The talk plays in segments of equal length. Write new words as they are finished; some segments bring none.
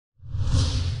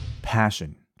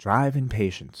passion, drive, and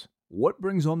patience. What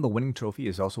brings home the winning trophy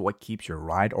is also what keeps your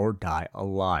ride or die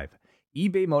alive.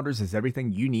 eBay Motors has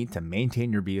everything you need to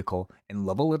maintain your vehicle and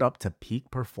level it up to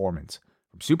peak performance.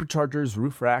 From superchargers,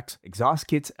 roof racks, exhaust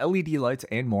kits, LED lights,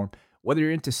 and more, whether you're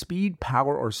into speed,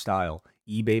 power, or style,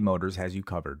 eBay Motors has you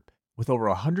covered. With over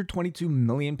 122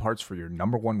 million parts for your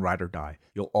number one ride or die,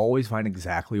 you'll always find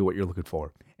exactly what you're looking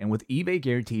for. And with eBay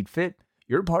Guaranteed Fit,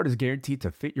 your part is guaranteed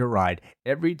to fit your ride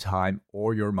every time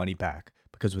or your money back.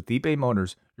 Because with eBay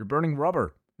Motors, you're burning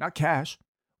rubber, not cash.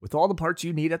 With all the parts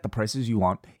you need at the prices you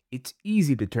want, it's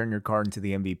easy to turn your car into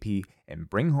the MVP and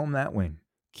bring home that win.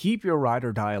 Keep your ride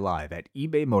or die alive at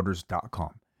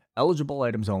ebaymotors.com. Eligible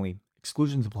items only.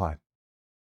 Exclusions apply.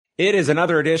 It is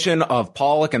another edition of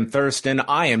Pollock and Thurston.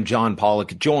 I am John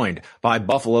Pollock, joined by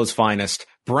Buffalo's finest,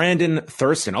 Brandon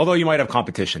Thurston. Although you might have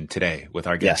competition today with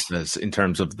our guest in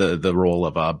terms of the role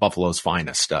of Buffalo's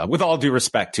finest. With all due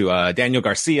respect to Daniel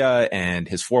Garcia and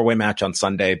his four-way match on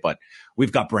Sunday, but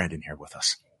we've got Brandon here with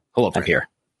us. Hello, Brandon. I'm here.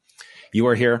 You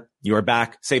are here. You are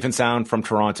back, safe and sound from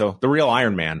Toronto. The real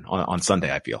Iron Man on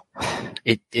Sunday, I feel.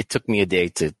 It took me a day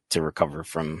to recover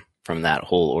from that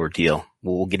whole ordeal.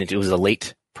 We'll get into it. It was a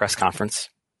late press conference.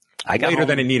 I got later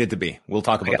than it needed to be. We'll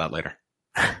talk about that later.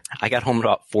 I got home at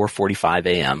about 4:45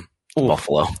 a.m.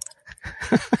 Buffalo.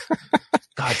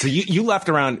 God, so you left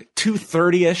around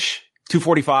 2:30ish,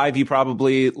 2:45. You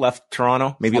probably left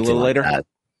Toronto, maybe a little later.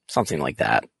 Something like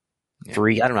that. Yeah.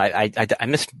 3. I don't know. I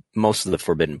missed most of the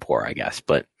Forbidden Pour, I guess,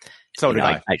 but so did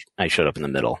I. I showed up in the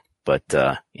middle, but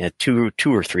 2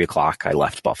 or 3 o'clock, I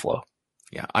left Buffalo.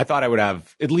 Yeah, I thought I would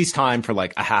have at least time for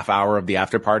like a half hour of the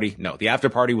after party. No, the after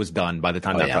party was done by the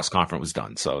time press conference was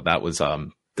done. So that was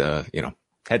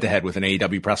head to head with an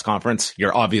AEW press conference.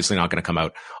 You're obviously not going to come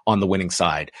out on the winning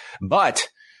side, but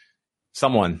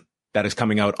someone that is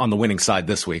coming out on the winning side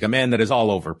this week, a man that is all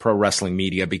over pro wrestling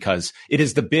media because it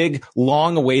is the big,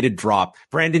 long awaited drop.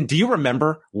 Brandon, do you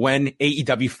remember when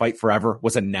AEW Fight Forever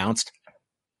was announced?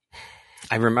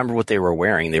 I remember what they were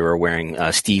wearing. They were wearing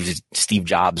Steve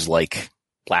Jobs like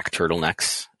black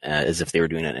turtlenecks, as if they were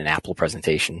doing an Apple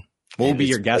presentation. What will be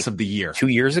your guess of the year? 2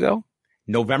 years ago?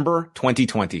 November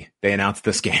 2020, they announced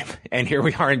this game. And here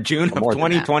we are in June of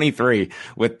 2023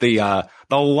 with the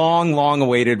long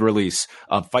awaited release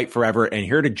of Fight Forever. And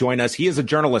here to join us, he is a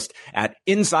journalist at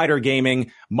Insider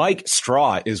Gaming. Mike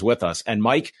Straw is with us. And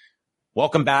Mike,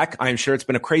 welcome back. I'm sure it's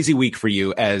been a crazy week for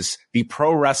you as the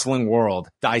pro wrestling world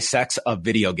dissects a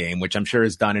video game, which I'm sure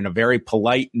is done in a very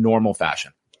polite, normal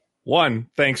fashion. 1,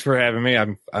 thanks for having me.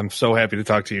 I'm so happy to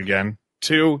talk to you again.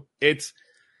 2, it's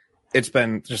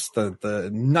been just the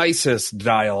nicest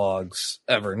dialogues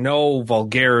ever. No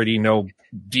vulgarity, no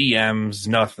DMs,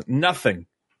 nothing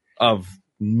of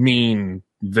mean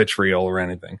vitriol or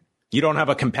anything. You don't have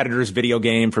a competitor's video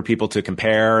game for people to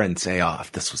compare and say, oh,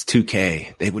 if this was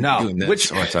 2K, they would be doing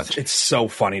this or such. It's so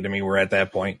funny to me we're at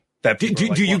that point. Do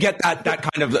you get that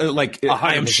kind of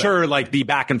I am sure like the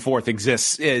back and forth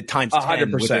exists times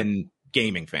 10 within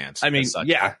gaming fans. I mean,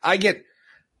 yeah, I get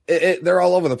it, they're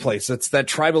all over the place. It's that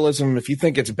tribalism. If you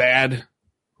think it's bad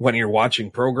when you're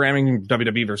watching programming,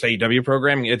 WWE versus AEW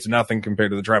programming, it's nothing compared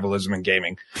to the tribalism in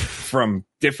gaming. From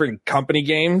different company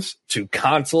games to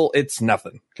console, it's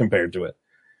nothing compared to it.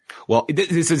 Well,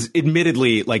 this is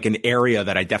admittedly like an area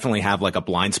that I definitely have like a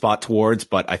blind spot towards,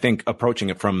 but I think approaching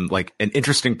it from like an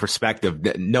interesting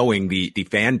perspective, knowing the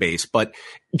fan base. But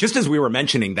just as we were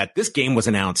mentioning that this game was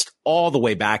announced all the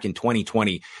way back in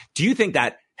 2020, do you think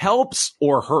that helps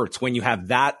or hurts when you have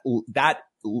that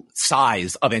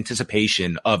size of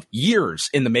anticipation of years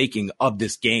in the making of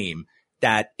this game,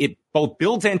 that it both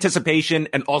builds anticipation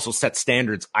and also sets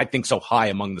standards, I think, so high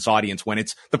among this audience when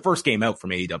it's the first game out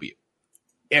from AEW?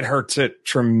 It hurts it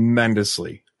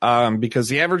tremendously because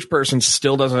the average person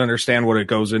still doesn't understand what it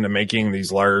goes into making these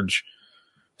large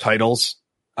titles.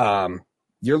 You're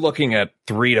looking at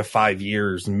 3 to 5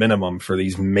 years minimum for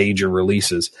these major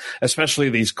releases, especially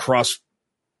these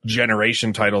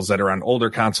cross-generation titles that are on older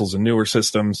consoles and newer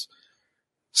systems.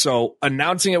 So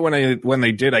announcing it when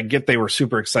they did, I get they were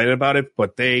super excited about it,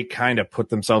 but they kind of put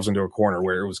themselves into a corner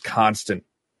where it was constant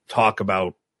talk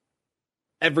about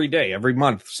every day, every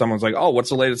month. Someone's like, oh, what's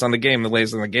the latest on the game? The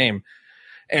latest on the game.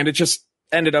 And it just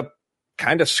ended up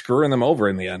kind of screwing them over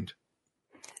in the end.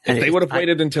 If they would have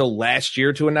waited until last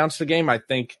year to announce the game, I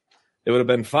think it would have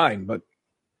been fine. But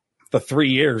the 3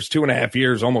 years, 2.5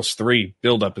 years, almost 3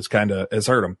 buildup has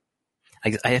hurt them.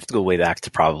 I have to go way back to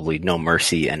probably No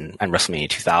Mercy and WrestleMania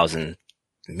 2000.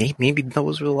 Maybe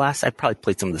those were the last. I probably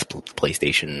played some of this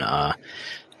PlayStation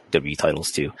W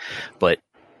titles too. But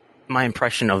my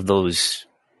impression of those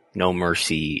No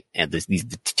Mercy and the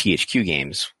THQ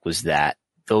games was that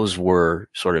those were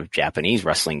sort of Japanese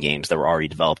wrestling games that were already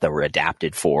developed that were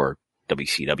adapted for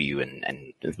WCW and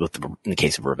in the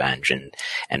case of Revenge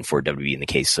and for WWE in the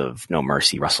case of No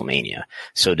Mercy WrestleMania.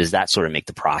 So does that sort of make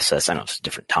the process, I know it's a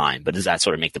different time, but does that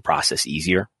sort of make the process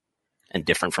easier and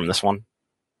different from this one?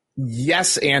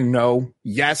 Yes and no.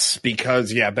 Yes,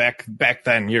 because back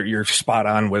then you're spot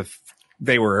on with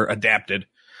they were adapted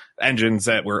engines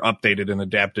that were updated and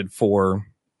adapted for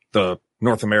the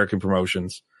North American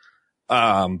promotions.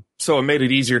 So it made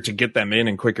it easier to get them in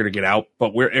and quicker to get out.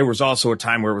 But it was also a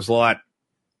time where it was a lot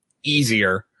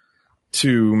easier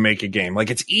to make a game. Like,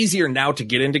 it's easier now to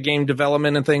get into game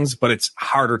development and things, but it's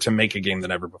harder to make a game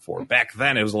than ever before. Back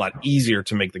then, it was a lot easier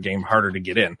to make the game, harder to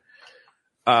get in.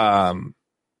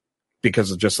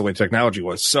 Because of just the way technology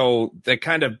was. So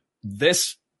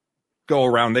this go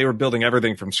around, they were building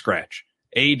everything from scratch.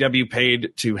 AEW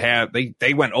paid to have,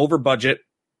 they went over budget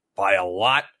by a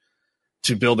lot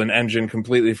to build an engine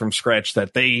completely from scratch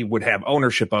that they would have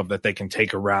ownership of, that they can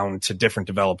take around to different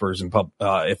developers and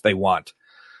if they want.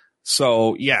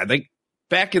 So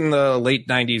back in the late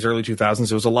 90s, early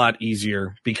 2000s, it was a lot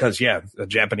easier because the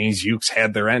Japanese Ukes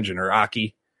had their engine, or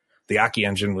Aki. The Aki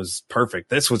engine was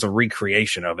perfect. This was a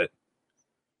recreation of it.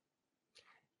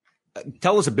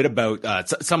 Tell us a bit about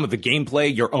some of the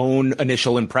gameplay, your own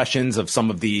initial impressions of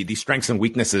some of the strengths and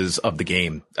weaknesses of the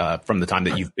game from the time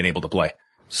that you've been able to play.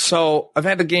 So I've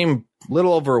had the game a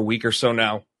little over a week or so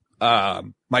now.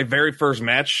 My very first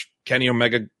match, I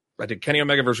did Kenny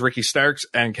Omega versus Ricky Starks,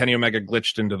 and Kenny Omega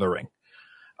glitched into the ring.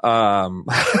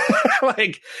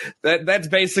 Like that's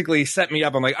basically set me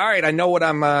up. I'm like, all right, I know what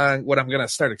I'm going to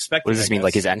start expecting. What does this mean?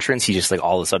 Like his entrance, he just like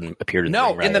all of a sudden appeared in the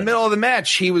ring? No, in the middle of the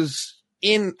match, he was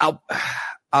in,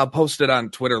 I'll post it on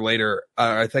Twitter later.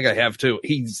 I think I have too.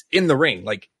 He's in the ring,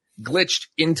 like glitched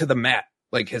into the mat.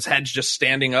 Like his head's just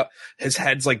standing up. His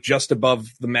head's like just above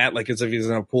the mat, like as if he's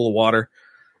in a pool of water.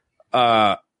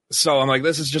 So I'm like,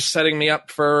 this is just setting me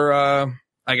up for,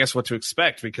 I guess what to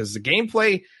expect, because the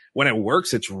gameplay, when it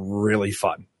works, it's really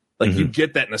fun. Like you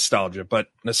get that nostalgia, but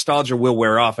nostalgia will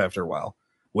wear off after a while,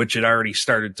 which it already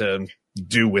started to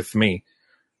do with me.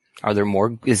 Are there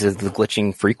more? Is the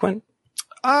glitching frequent?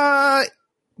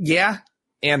 Yeah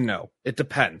and no. It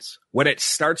depends. When it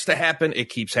starts to happen, it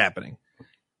keeps happening.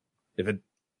 If it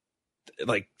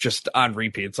like just on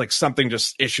repeat, it's like something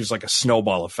just issues like a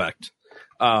snowball effect.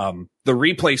 The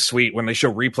replay suite, when they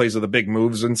show replays of the big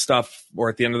moves and stuff, or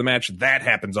at the end of the match, that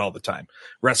happens all the time.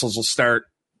 Wrestlers will start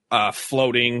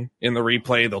floating in the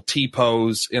replay. They'll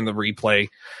T-pose in the replay,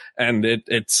 and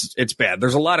it's bad.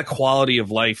 There's a lot of quality of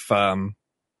life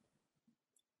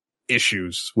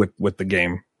issues with the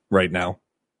game right now.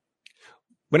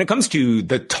 When it comes to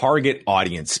the target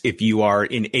audience, if you are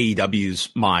in AEW's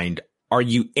mind, are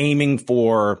you aiming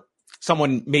for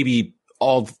someone, maybe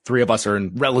all three of us are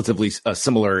in relatively a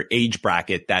similar age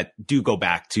bracket that do go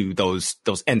back to those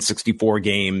N64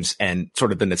 games and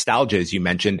sort of the nostalgia, as you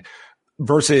mentioned,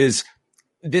 versus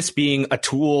this being a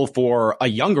tool for a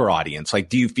younger audience? Like,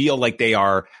 do you feel like they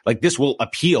are, like, this will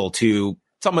appeal to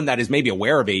someone that is maybe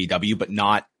aware of AEW, but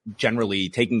not generally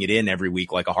taking it in every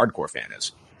week like a hardcore fan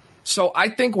is? So I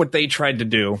think what they tried to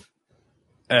do,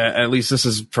 at least this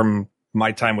is from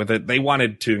my time with it, they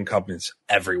wanted to encompass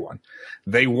everyone.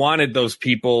 They wanted those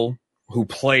people who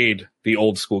played the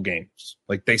old school games.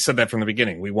 Like they said that from the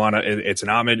beginning. We want to, it's an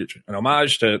homage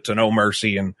to No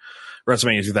Mercy and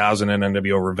WrestleMania 2000 and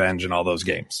NWO Revenge and all those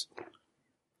games.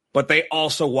 But they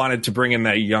also wanted to bring in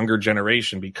that younger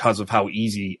generation because of how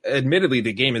easy, admittedly,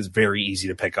 the game is very easy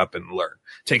to pick up and learn.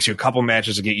 It takes you a couple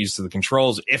matches to get used to the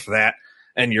controls, if that,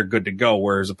 and you're good to go.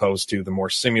 Whereas opposed to the more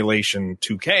simulation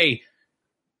 2K,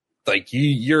 like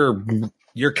you're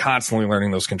constantly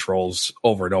learning those controls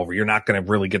over and over. You're not going to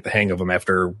really get the hang of them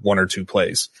after one or two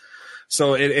plays.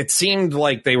 So it seemed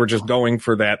like they were just going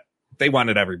for that. They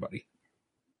wanted everybody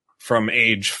from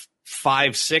age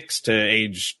 5-6 to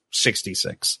age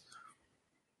 66.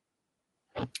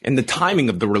 And the timing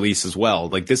of the release as well.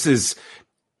 Like this is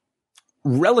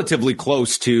relatively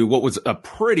close to what was a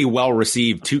pretty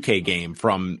well-received 2K game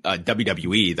from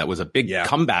WWE. That was a big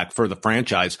comeback for the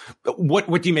franchise. What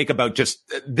do you make about just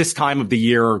this time of the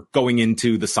year going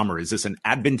into the summer? Is this an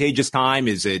advantageous time?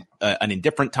 Is it an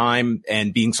indifferent time?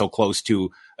 And being so close to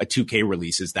a 2K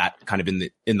release, is that kind of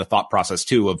in the thought process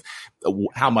too of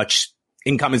how much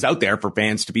income is out there for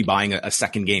fans to be buying a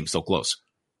second game so close?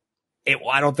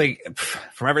 I don't think,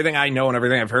 from everything I know and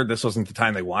everything I've heard, this wasn't the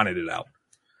time they wanted it out.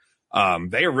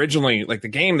 They originally, like the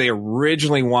game they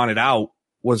originally wanted out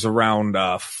was around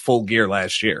Full Gear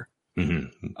last year.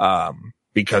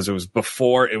 Because it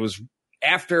was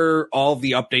after all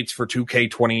the updates for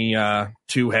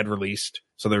 2K22 had released.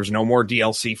 So there was no more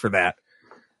DLC for that.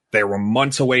 They were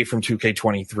months away from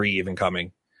 2K23 even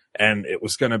coming. And it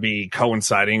was going to be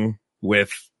coinciding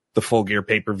with the Full Gear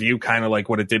pay-per-view, kind of like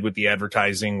what it did with the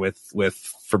advertising with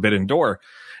Forbidden Door.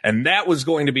 And that was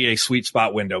going to be a sweet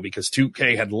spot window because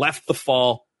 2K had left the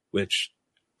fall, which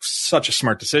such a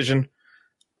smart decision.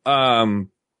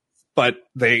 But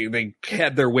they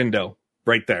had their window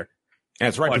right there. And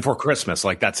it's right before Christmas.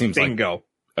 Like that seems bingo.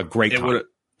 Like a great time.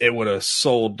 It would have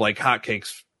sold like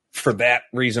hotcakes for that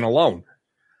reason alone.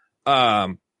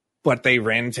 But they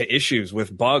ran into issues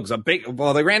with bugs. They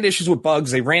ran into issues with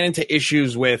bugs. They ran into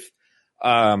issues with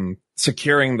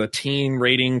securing the team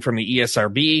rating from the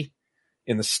ESRB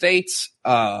in the States.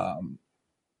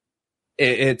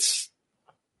 They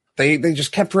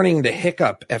just kept running into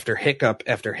hiccup after hiccup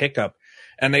after hiccup.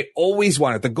 And they always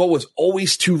wanted, the goal was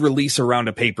always to release around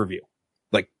a pay-per-view.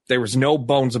 Like there was no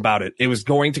bones about it. It was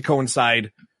going to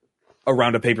coincide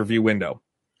around a pay-per-view window.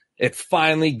 It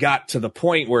finally got to the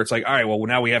point where it's like, all right, well,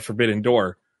 now we have Forbidden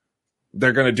Door.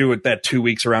 They're going to do it that 2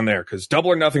 weeks around there because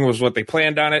Double or Nothing was what they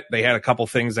planned on it. They had a couple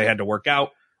things they had to work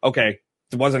out. Okay,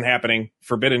 it wasn't happening.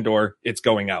 Forbidden Door, it's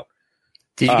going out.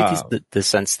 Did you get the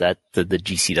sense that the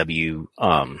GCW,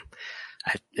 I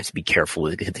have to be careful,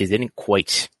 they didn't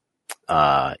quite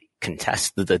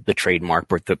contest the trademark,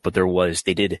 but there was,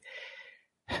 they did.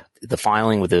 The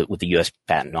filing with the U.S.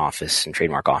 Patent Office and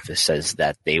Trademark Office says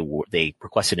that they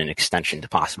requested an extension to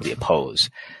possibly oppose.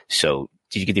 So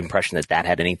did you get the impression that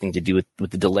had anything to do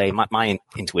with the delay? My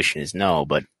intuition is no,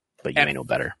 but you may know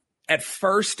better. At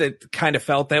first, it kind of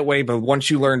felt that way, but once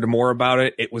you learned more about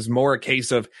it, it was more a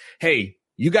case of, hey,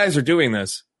 you guys are doing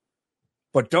this,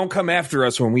 but don't come after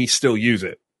us when we still use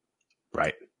it.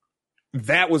 Right.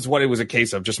 That was what it was a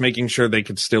case of, just making sure they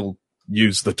could still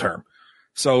use the term.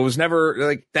 So it was never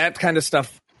like that kind of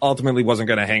stuff ultimately wasn't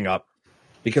going to hang up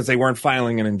because they weren't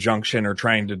filing an injunction or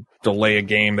trying to delay a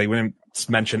game. They wouldn't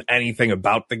mention anything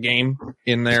about the game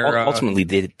in their. Ultimately,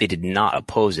 they did not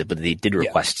oppose it, but they did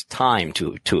request time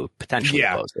to potentially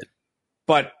oppose it.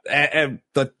 But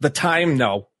the time,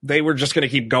 no, they were just going to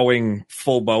keep going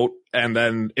full boat. And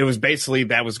then it was basically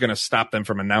that was going to stop them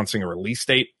from announcing a release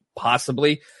date,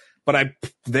 possibly. But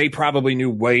they probably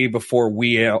knew way before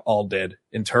we all did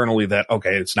internally that,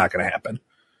 okay, it's not going to happen.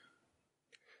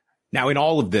 Now, in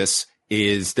all of this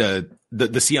is the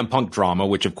CM Punk drama,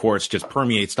 which, of course, just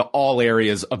permeates to all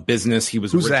areas of business. He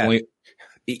was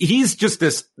he's just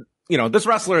this, this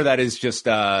wrestler that is just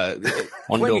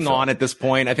clinging on at this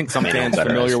point. I think some fans are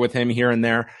familiar with him here and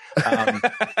there.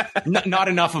 Not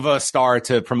enough of a star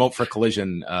to promote for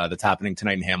Collision that's happening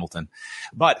tonight in Hamilton.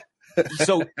 But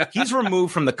so he's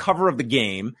removed from the cover of the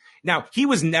game. Now, there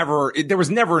was never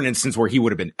an instance where he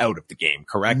would have been out of the game,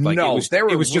 correct? Like, no,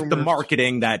 it was just the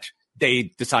marketing that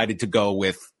they decided to go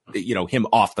with, him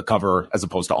off the cover as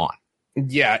opposed to on.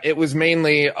 Yeah, it was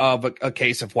mainly of a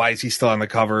case of why is he still on the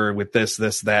cover with this,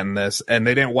 that, and this. And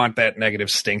they didn't want that negative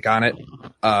stink on it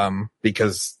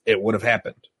because it would have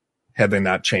happened had they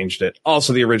not changed it.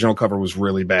 Also, the original cover was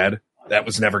really bad. That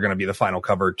was never going to be the final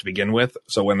cover to begin with.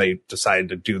 So when they decided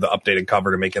to do the updated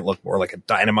cover to make it look more like a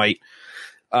Dynamite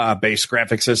based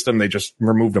graphic system, they just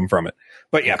removed them from it.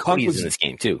 But yeah, Cody is in this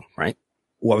game too, right?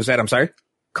 What was that? I'm sorry.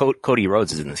 Cody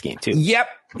Rhodes is in this game too. Yep.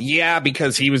 Yeah,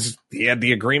 because he had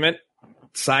the agreement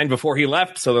signed before he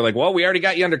left. So they're like, well, we already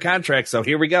got you under contract. So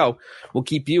here we go. We'll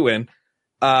keep you in.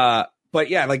 But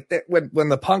yeah, like when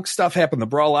the Punk stuff happened, the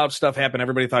Brawl Out stuff happened,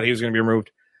 everybody thought he was going to be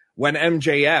removed. When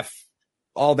MJF,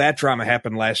 all that drama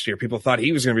happened last year, people thought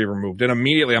he was going to be removed. And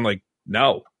immediately I'm like,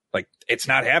 no, like it's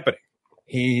not happening.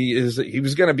 He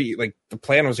was going to be like, the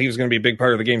plan was he was going to be a big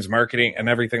part of the game's marketing and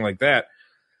everything like that.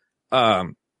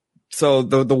 So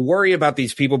the worry about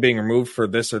these people being removed for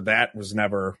this or that was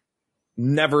never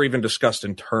even discussed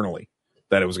internally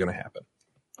that it was going to happen.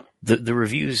 The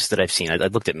reviews that I've seen, I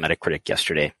looked at Metacritic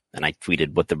yesterday and I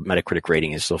tweeted what the Metacritic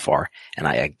rating is so far. And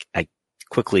I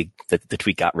quickly, the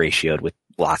tweet got ratioed with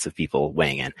lots of people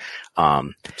weighing in.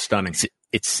 Stunning.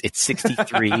 It's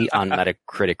 63 on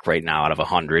Metacritic right now out of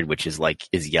 100, which is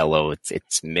yellow.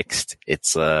 It's mixed.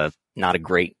 It's not a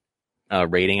great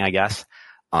rating, I guess.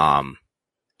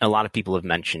 A lot of people have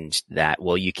mentioned that,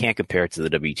 well, you can't compare it to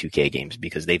the W2K games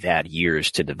because they've had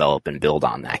years to develop and build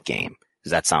on that game.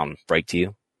 Does that sound right to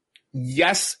you?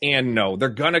 Yes and no. They're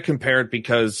going to compare it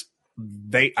because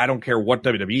I don't care what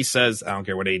WWE says. I don't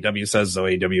care what AEW says, though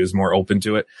AEW is more open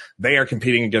to it. They are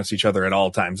competing against each other at all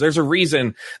times. There's a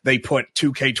reason they put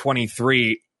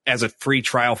 2K23 as a free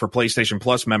trial for PlayStation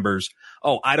Plus members.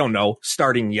 Oh, I don't know,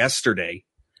 starting yesterday.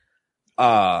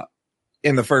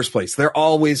 In the first place, they're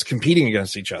always competing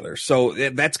against each other. So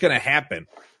that's going to happen.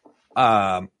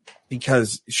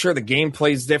 because sure, the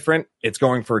gameplay is different. It's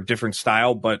going for a different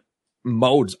style, but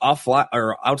modes offline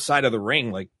or outside of the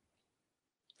ring, like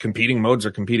competing modes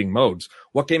are competing modes.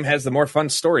 What game has the more fun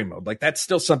story mode? Like that's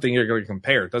still something you're going to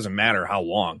compare. It doesn't matter how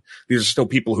long. These are still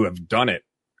people who have done it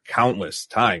countless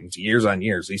times, years on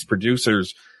years. These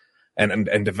producers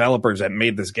and developers that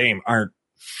made this game aren't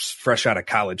fresh out of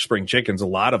college spring chickens. A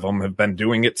lot of them have been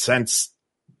doing it since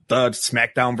the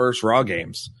SmackDown vs. Raw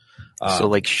games. So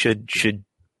like should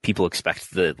people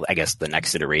expect the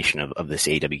next iteration of this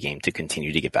AEW game to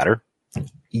continue to get better?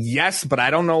 Yes, but I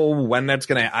don't know when that's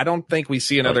going to, I don't think we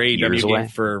see another AEW game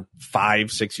for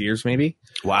 5-6 years, maybe.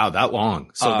 Wow, that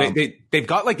long. So they've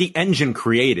got like the engine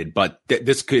created, but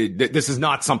this is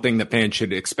not something that fans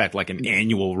should expect like an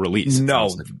annual release. No,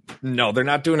 they're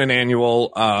not doing an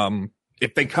annual.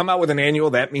 If they come out with an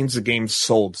annual, that means the game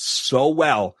sold so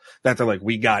well that they're like,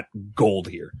 we got gold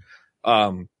here.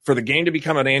 For the game to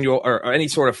become an annual or any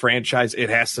sort of franchise,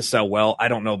 it has to sell well. I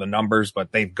don't know the numbers,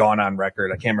 but they've gone on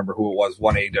record. I can't remember who it was.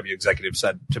 One AEW executive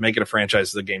said to make it a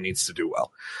franchise, the game needs to do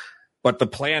well. But the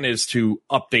plan is to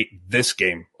update this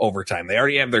game over time. They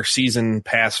already have their season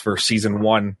pass for season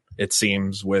 1, it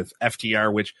seems, with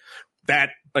FTR, which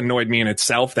that annoyed me in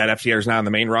itself. That FTR is not on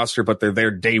the main roster, but they're there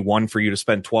day one for you to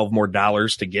spend $12 more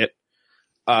to get.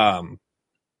 But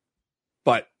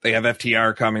they have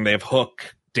FTR coming. They have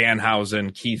Hook,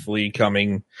 Danhausen, Keith Lee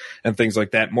coming, and things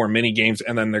like that. More mini games,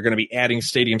 and then they're going to be adding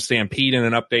Stadium Stampede in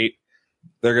an update.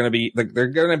 They're going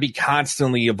to be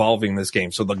constantly evolving this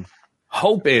game. So the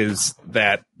hope is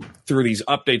that through these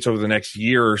updates over the next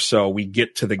year or so, we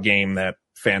get to the game that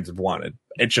fans have wanted.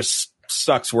 It just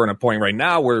sucks. We're in a point right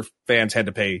now where fans had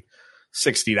to pay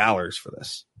 $60 for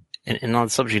this. And on the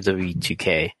subject of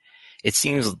W2K, it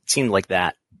seemed like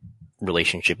that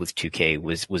relationship with 2K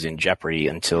was in jeopardy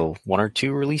until 1 or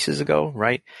 2 releases ago,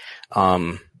 right?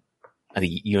 I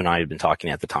think you and I had been talking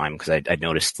at the time because I'd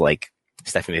noticed like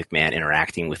Stephanie McMahon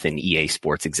interacting with an EA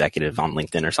Sports executive on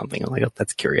LinkedIn or something. I'm like, oh,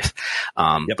 that's curious.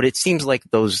 Yep. But it seems like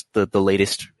the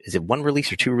latest, is it 1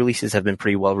 release or 2 releases have been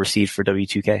pretty well received for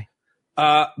W2K?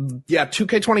 Yeah,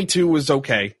 2K22 was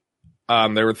okay.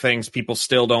 There were things, people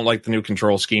still don't like the new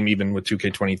control scheme, even with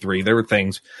 2K23. There were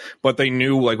things, but they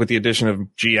knew, like with the addition of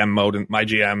GM mode and my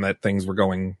GM, that things were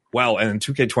going well. And in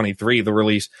 2K23, the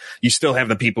release, you still have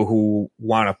the people who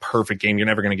want a perfect game. You're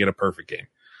never going to get a perfect game.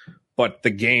 But the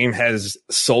game has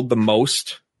sold the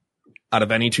most out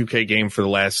of any 2K game for the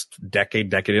last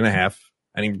decade and a half,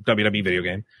 any WWE video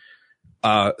game.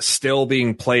 Still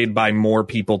being played by more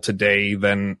people today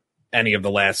than any of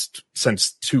the last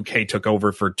since 2K took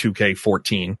over for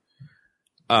 2K14.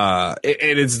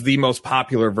 It is the most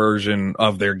popular version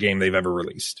of their game they've ever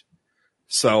released.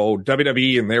 So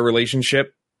WWE and their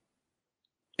relationship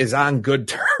is on good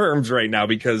terms right now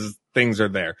because things are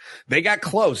there. They got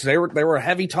close. There were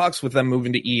heavy talks with them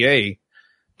moving to EA,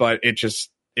 but it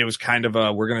was kind of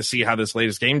we're going to see how this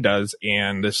latest game does.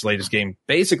 And this latest game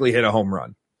basically hit a home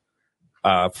run.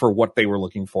 For what they were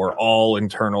looking for, all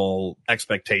internal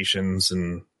expectations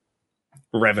and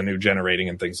revenue generating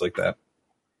and things like that.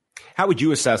 How would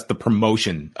you assess the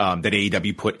promotion that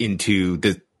AEW put into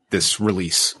this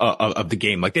release of the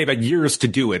game? Like they've had years to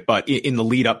do it, but in the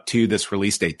lead up to this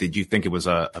release date, did you think it was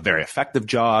a very effective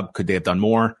job? Could they have done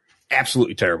more?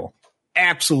 Absolutely terrible.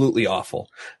 Absolutely awful.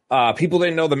 People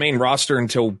didn't know the main roster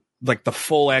until like the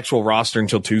full actual roster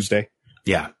until Tuesday.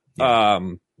 Yeah.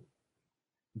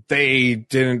 They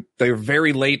were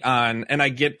very late on, and I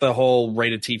get the whole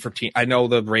rated T for T. I know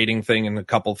the rating thing and a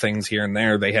couple things here and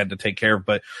there they had to take care of,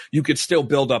 but you could still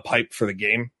build up hype for the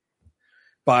game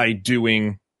by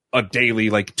doing a daily,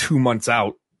 like 2 months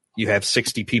out. You have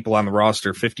 60 people on the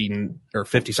roster, 50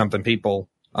 something people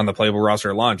on the playable roster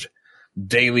at launch.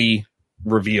 Daily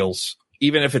reveals,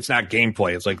 even if it's not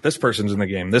gameplay. It's like this person's in the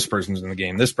game, this person's in the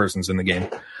game, this person's in the game.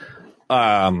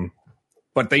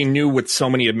 But they knew with so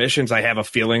many admissions, I have a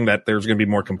feeling that there's going to be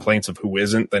more complaints of who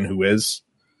isn't than who is.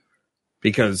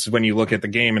 Because when you look at the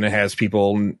game and it has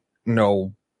people,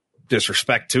 no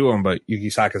disrespect to them, but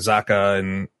Yuki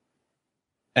Sakazaka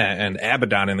and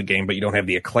Abaddon in the game, but you don't have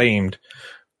the Acclaimed,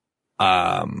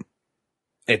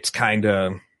 it's kind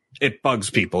of, it bugs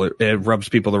people. It rubs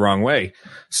people the wrong way.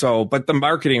 So, but the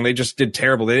marketing, they just did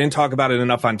terrible. They didn't talk about it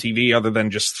enough on TV other than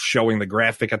just showing the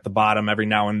graphic at the bottom every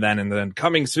now and then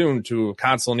coming soon to a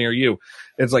console near you.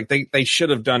 It's like they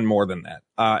should have done more than that,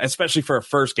 especially for a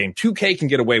first game. 2K can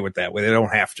get away with that where they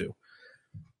don't have to.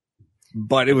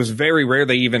 But it was very rare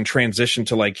they even transitioned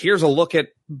to like, here's a look at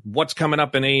what's coming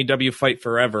up in AEW Fight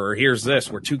Forever, or here's this,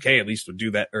 where 2K at least would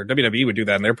do that, or WWE would do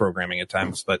that in their programming at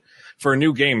times. But for a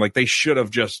new game, like they should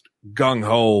have just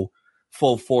gung-ho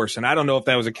full force. And I don't know if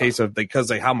that was a case of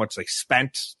how much they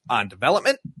spent on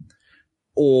development,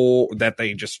 or that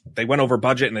they went over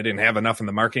budget and they didn't have enough in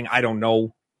the marketing. I don't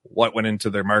know what went into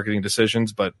their marketing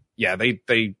decisions, but yeah,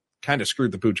 they kind of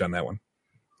screwed the pooch on that one.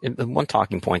 And one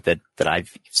talking point that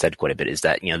I've said quite a bit is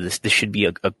that, this should be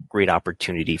a great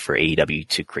opportunity for AEW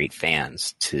to create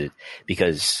fans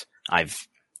because I've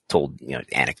told,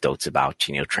 anecdotes about,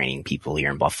 training people here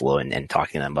in Buffalo and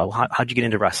talking to them about how'd you get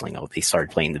into wrestling? Oh, they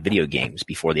started playing the video games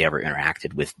before they ever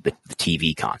interacted with the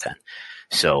TV content.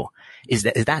 So is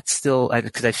that still,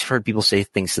 because I've heard people say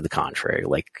things to the contrary,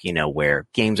 like, where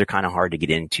games are kind of hard to get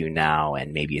into now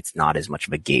and maybe it's not as much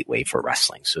of a gateway for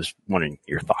wrestling. So I was wondering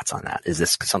your thoughts on that. Is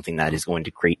this something that is going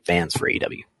to create fans for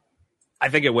AEW? I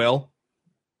think it will.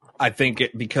 I think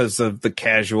because of the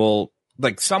casual,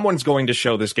 like someone's going to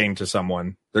show this game to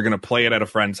someone. They're going to play it at a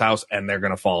friend's house and they're going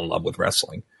to fall in love with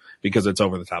wrestling because it's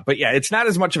over the top. But yeah, it's not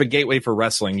as much of a gateway for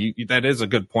wrestling. That is a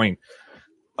good point.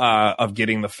 Of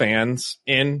getting the fans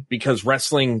in, because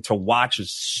wrestling to watch is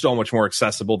so much more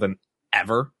accessible than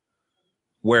ever.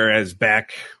 Whereas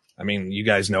you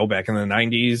guys know, back in the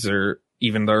 90s or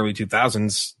even the early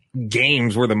 2000s,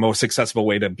 games were the most accessible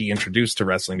way to be introduced to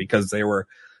wrestling because there were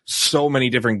so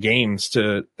many different games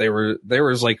there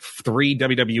was like 3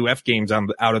 WWF games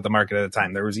out of the market at the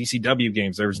time. There was ECW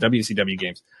games, there was WCW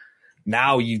games.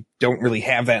 Now you don't really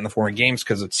have that in the form of games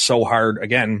because it's so hard,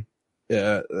 again,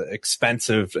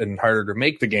 expensive and harder to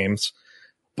make the games,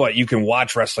 but you can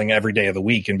watch wrestling every day of the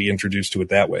week and be introduced to it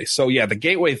that way. So yeah, the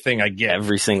gateway thing I get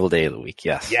every single day of the week.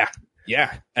 Yes.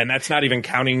 Yeah. And that's not even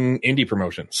counting indie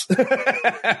promotions.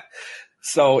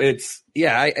 So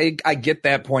I get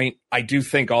that point. I do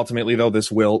think ultimately though, this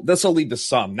will lead to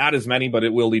some, not as many, but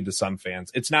it will lead to some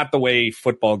fans. It's not the way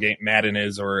football game Madden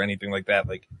is or anything like that.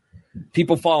 Like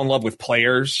people fall in love with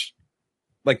players.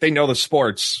 Like they know the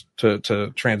sports to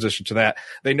transition to that.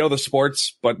 They know the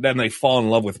sports, but then they fall in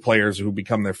love with players who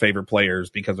become their favorite players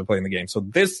because they're playing the game. So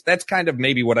that's kind of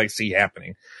maybe what I see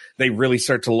happening. They really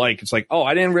start to it's like, oh,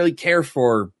 I didn't really care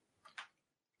for,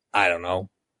 I don't know,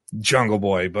 Jungle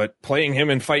Boy, but playing him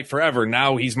in Fight Forever,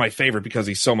 now he's my favorite because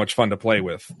he's so much fun to play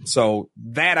with. So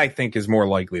that I think is more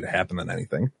likely to happen than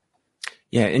anything.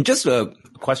 Yeah, and just a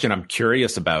question I'm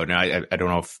curious about, and I don't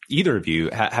know if either of you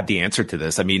have the answer to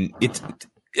this. I mean, it's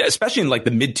especially in like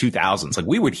the mid 2000s, like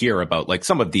we would hear about like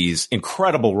some of these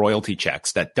incredible royalty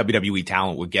checks that WWE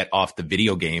talent would get off the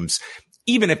video games.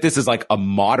 Even if this is like a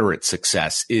moderate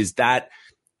success, is that,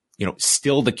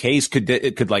 still the case?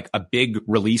 Could like a big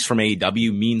release from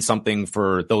AEW mean something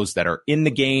for those that are in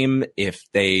the game if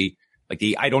they,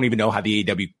 I don't even know how the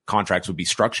AEW contracts would be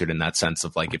structured in that sense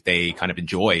of like if they kind of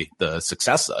enjoy the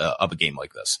success of a game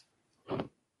like this.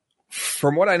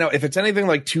 From what I know, if it's anything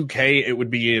like 2K, it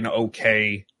would be an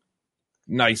okay,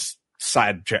 nice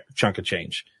side chunk of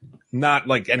change. Not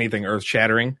like anything earth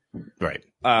shattering. Right.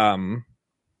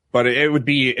 But it would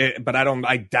be, but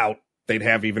I doubt they'd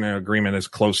have even an agreement as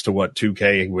close to what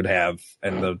 2K would have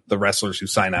and the wrestlers who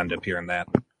sign on to appear in that.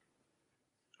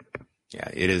 Yeah,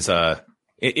 it is,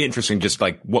 interesting, just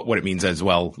like what it means as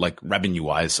well, like revenue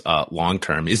wise, long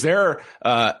term. Is there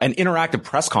an interactive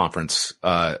press conference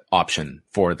option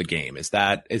for the game? Is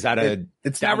that it's not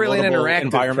really an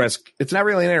interactive it's not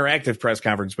really an interactive press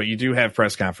conference, but you do have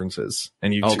press conferences,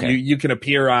 and you can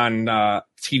appear on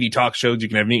TV talk shows. You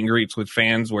can have meet and greets with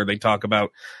fans where they talk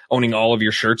about owning all of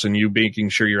your shirts and you making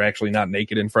sure you're actually not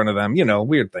naked in front of them.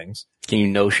 Weird things. Can you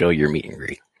no-show your meet and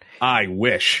greet? I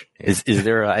wish. Is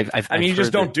there? You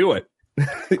just don't do it.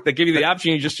 They give you the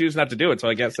option, you just choose not to do it. So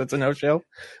I guess that's a no-show.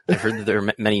 I've heard that there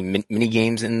are many mini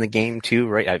games in the game too,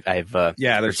 right?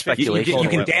 There's speculation. You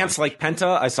can dance like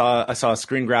Penta. I saw a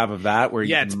screen grab of that where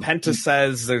it's Penta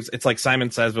Says. It's like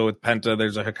Simon Says, but with Penta.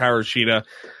 There's a Hikaru Shida.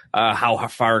 How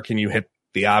far can you hit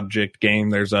the object game?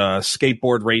 There's a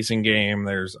skateboard racing game.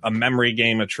 There's a memory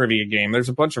game, a trivia game. There's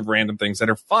a bunch of random things that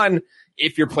are fun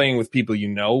if you're playing with people you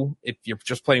know. If you're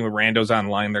just playing with randos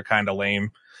online, they're kind of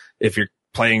lame. If you're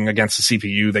playing against the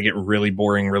CPU, they get really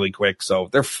boring really quick. So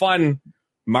they're fun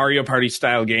Mario Party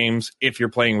style games if you're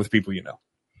playing with people you know.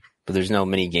 But there's no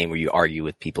mini game where you argue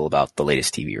with people about the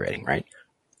latest TV rating, right?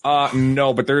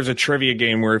 No, but there's a trivia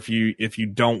game where if you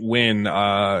don't win,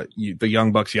 the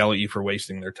Young Bucks yell at you for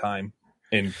wasting their time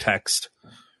in text.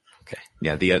 Okay.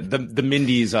 Yeah, the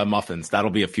Mindy's muffins,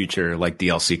 that'll be a future like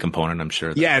DLC component, I'm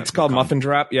sure. Yeah, it's called Muffin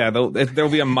Drop. Yeah,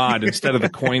 there'll be a mod instead of the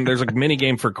coin. There's a mini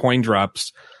game for coin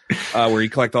drops. Where you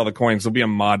collect all the coins. There'll be a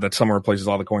mod that somewhere replaces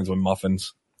all the coins with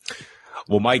muffins.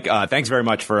 Well, Mike, thanks very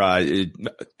much for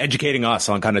educating us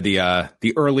on kind of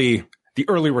the early the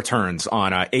early returns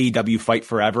on AEW Fight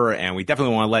Forever, and we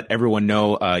definitely want to let everyone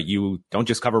know you don't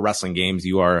just cover wrestling games.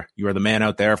 You are the man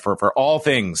out there for all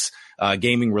things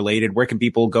gaming related. Where can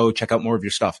people go check out more of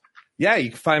your stuff? Yeah, you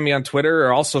can find me on Twitter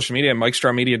or all social media at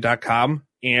MikeStrawMedia.com,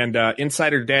 and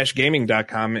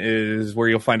Insider-Gaming.com is where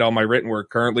you'll find all my written work.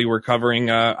 Currently, we're covering,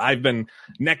 I've been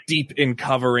neck deep in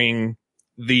covering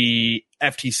the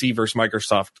FTC versus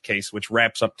Microsoft case, which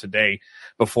wraps up today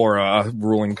before a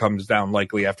ruling comes down,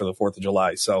 likely after the 4th of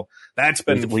July. So that's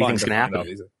been fun. What do you think's going to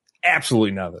happen?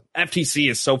 Absolutely nothing. FTC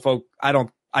is so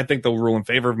I think they'll rule in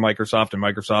favor of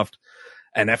Microsoft,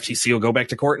 and FTC will go back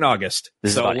to court in August.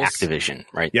 This is about Activision,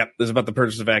 right? Yep. This is about the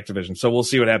purchase of Activision. So we'll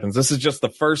see what happens. This is just the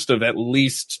first of at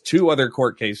least 2 other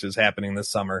court cases happening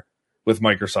this summer with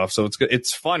Microsoft. So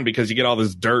it's fun because you get all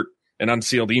this dirt and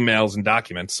unsealed emails and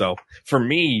documents. So for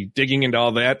me, digging into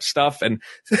all that stuff, and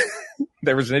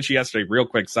there was an issue yesterday, real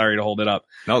quick. Sorry to hold it up.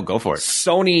 No, go for it.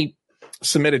 Sony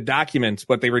submitted documents,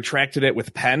 but they retracted it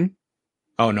with pen.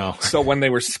 Oh no. So when they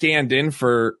were scanned in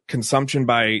for consumption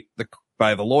by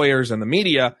the lawyers and the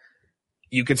media,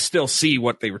 you could still see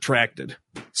what they retracted.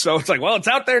 So it's like, well, it's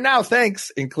out there now.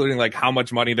 Thanks. Including like how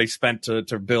much money they spent to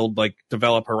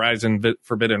develop Horizon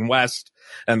Forbidden West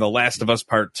and The Last of Us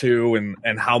Part 2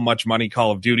 and how much money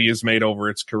Call of Duty has made over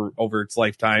its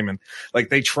lifetime. And like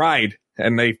they tried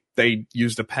and they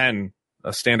used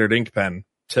a standard ink pen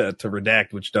to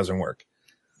redact, which doesn't work.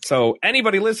 So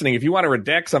anybody listening, if you want to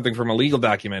redact something from a legal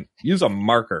document, use a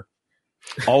marker.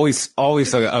 Always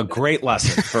a great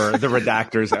lesson for the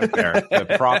redactors out there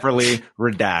to properly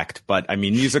redact. But I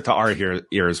mean, music to our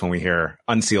ears when we hear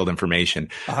unsealed information.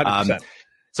 100%.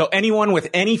 So anyone with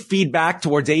any feedback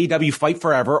towards AEW Fight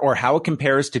Forever or how it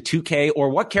compares to 2K or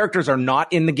what characters are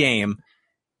not in the game,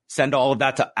 send all of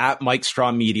that to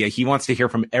 @MikeStrawMedia. He wants to hear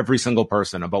from every single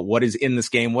person about what is in this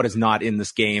game, what is not in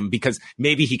this game, because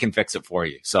maybe he can fix it for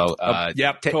you. So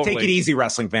totally. Take it easy,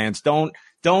 wrestling fans.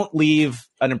 Don't leave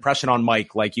an impression on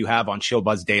Mike like you have on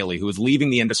Showbuzz Daily, who is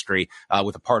leaving the industry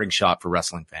with a parting shot for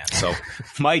wrestling fans. So,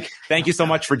 Mike, thank you so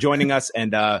much for joining us,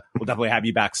 and we'll definitely have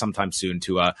you back sometime soon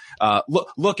to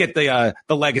look at the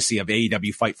legacy of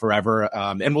AEW Fight Forever,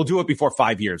 and we'll do it before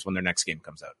 5 years when their next game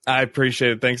comes out. I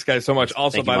appreciate it. Thanks, guys, so much.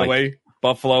 Also, by the way,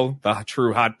 Buffalo, the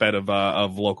true hotbed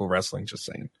of local wrestling. Just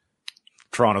saying.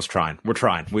 Toronto's trying. We're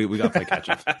trying. We got to play catch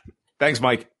up. Thanks,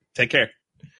 Mike. Take care.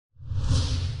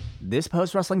 This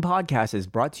post-wrestling podcast is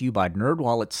brought to you by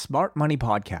NerdWallet's Smart Money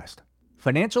Podcast.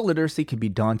 Financial literacy can be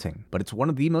daunting, but it's one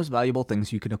of the most valuable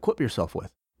things you can equip yourself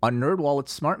with. On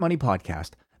NerdWallet's Smart Money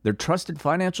Podcast, their trusted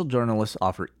financial journalists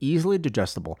offer easily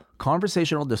digestible,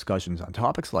 conversational discussions on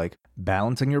topics like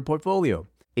balancing your portfolio.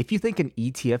 If you think an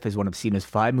ETF is one of Cena's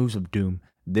 5 moves of doom,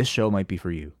 this show might be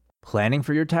for you. Planning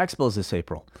for your tax bills this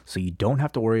April, so you don't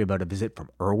have to worry about a visit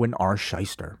from Erwin R.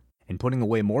 Shyster. And putting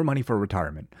away more money for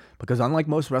retirement, because unlike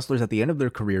most wrestlers at the end of their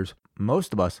careers,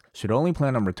 most of us should only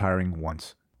plan on retiring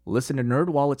once. Listen to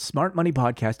NerdWallet's Smart Money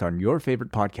Podcast on your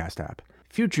favorite podcast app.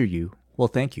 Future you will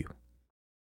thank you.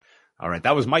 All right,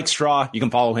 that was Mike Straw. You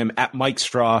can follow him at Mike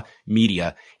Straw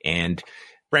Media. And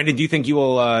Brandon, do you think you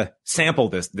will sample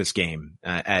this game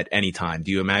at any time?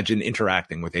 Do you imagine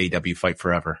interacting with AEW Fight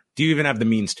Forever? Do you even have the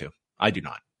means to? I do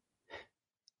not.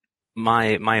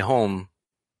 My home.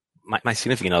 My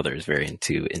significant other is very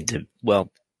into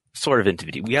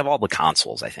video. We have all the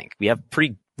consoles, I think. We have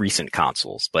pretty recent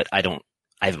consoles, but I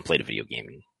haven't played a video game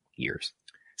in years.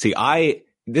 See,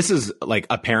 this is like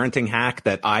a parenting hack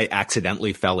that I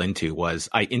accidentally fell into. Was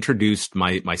I introduced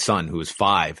my son, who was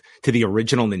 5, to the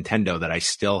original Nintendo that I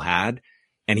still had,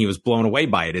 and he was blown away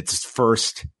by it. It's his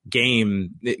first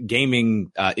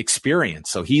gaming experience.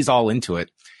 So he's all into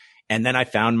it. And then I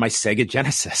found my Sega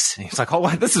Genesis. He's like, oh,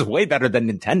 this is way better than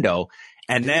Nintendo.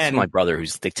 And then my brother,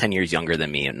 who's like 10 years younger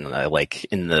than me, and like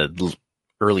in the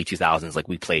early 2000s, like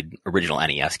we played original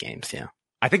NES games. Yeah.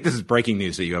 I think this is breaking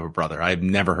news that you have a brother. I've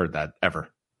never heard that ever.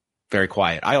 Very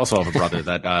quiet. I also have a brother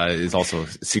that is also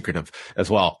secretive as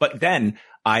well. But then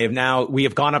we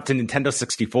have gone up to Nintendo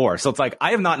 64. So it's like,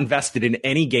 I have not invested in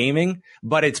any gaming,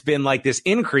 but it's been like this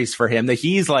increase for him that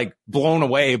he's like blown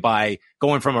away by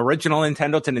going from original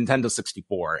Nintendo to Nintendo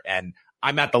 64. And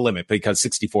I'm at the limit because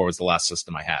 64 was the last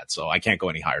system I had. So I can't go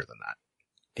any higher than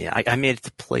that. Yeah. I made it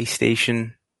to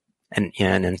PlayStation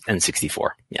and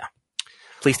 64. Yeah.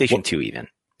 PlayStation 2 even.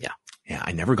 Yeah,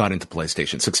 I never got into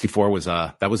PlayStation. 64 was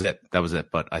that was it.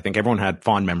 But I think everyone had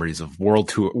fond memories of World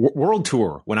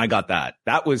Tour when I got that.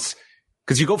 That was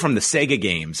because you go from the Sega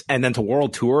games and then to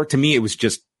World Tour. To me, it was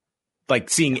just like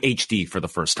seeing HD for the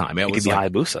first time. It could be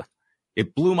like Hayabusa.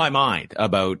 it blew my mind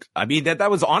about, I mean, that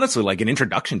was honestly like an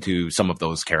introduction to some of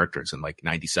those characters in like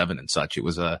 97 and such. It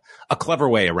was a clever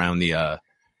way around the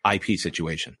IP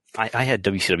situation. I had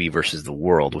WCW versus the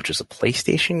World, which is a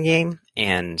PlayStation game,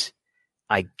 and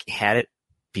I had it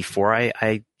before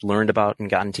I learned about and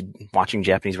got into watching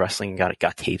Japanese wrestling and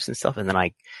got tapes and stuff. And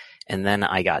then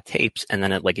I got tapes, and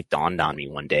then it dawned on me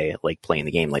one day, like playing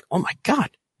the game, like, oh my God,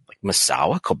 like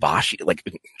Masawa, Kobashi, like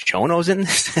Chono's in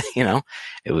this,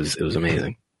 it was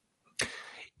amazing.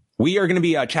 We are going to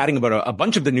be chatting about a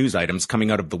bunch of the news items coming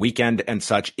out of the weekend and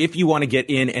such. If you want to get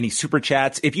in any super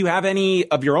chats, if you have any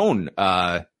of your own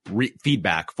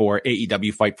feedback for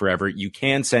AEW Fight Forever, you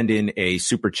can send in a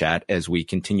super chat as we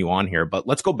continue on here. But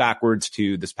let's go backwards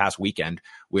to this past weekend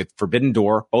with Forbidden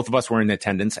Door. Both of us were in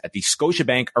attendance at the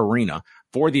Scotiabank Arena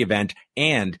for the event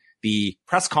and the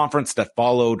press conference that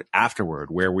followed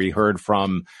afterward, where we heard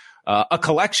from a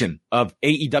collection of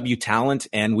AEW talent,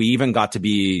 and we even got to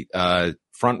be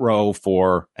front row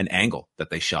for an angle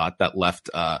that they shot that left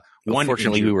one.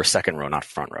 Unfortunately, we were second row, not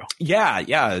front row.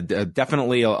 Yeah,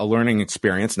 definitely a learning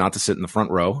experience not to sit in the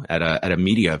front row at a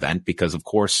media event, because of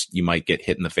course you might get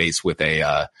hit in the face with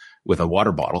a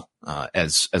water bottle,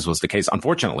 as was the case,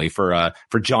 unfortunately, for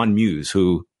John Muse,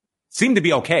 who seemed to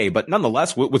be okay, but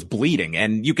nonetheless was bleeding.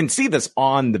 And you can see this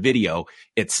on the video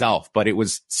itself, but it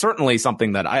was certainly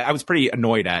something that I was pretty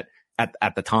annoyed at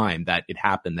the time that it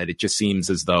happened, that it just seems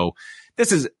as though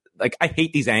this is like, I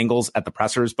hate these angles at the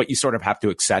pressers, but you sort of have to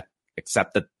accept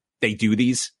that they do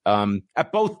these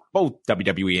at both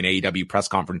WWE and AEW press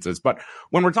conferences. But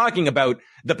when we're talking about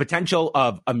the potential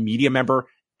of a media member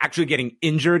actually getting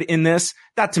injured in this,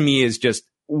 that to me is just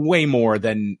way more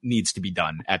than needs to be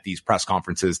done at these press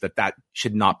conferences. That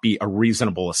should not be a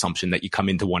reasonable assumption that you come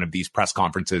into one of these press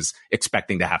conferences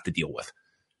expecting to have to deal with.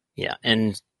 Yeah.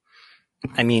 And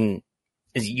I mean,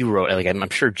 as you wrote, like, I'm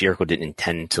sure Jericho didn't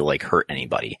intend to like hurt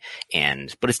anybody,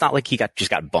 but it's not like he just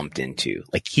got bumped into.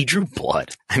 Like, he drew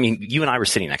blood. I mean, you and I were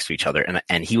sitting next to each other,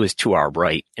 and he was to our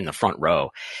right in the front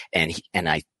row, and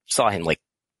I saw him like,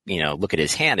 look at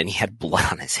his hand, and he had blood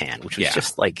on his hand, which was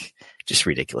just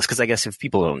ridiculous. Because I guess if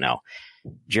people don't know,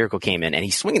 Jericho came in and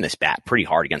he's swinging this bat pretty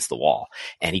hard against the wall,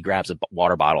 and he grabs a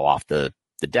water bottle off the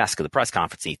desk of the press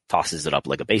conference, and he tosses it up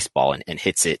like a baseball and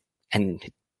hits it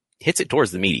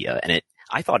towards the media, and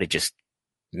I thought it just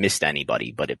missed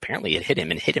anybody, but apparently it hit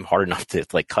him, and hit him hard enough to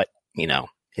like cut,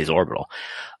 his orbital.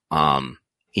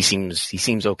 He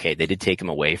seems okay. They did take him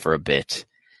away for a bit,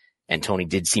 and Tony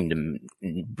did seem to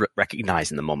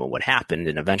recognize in the moment what happened,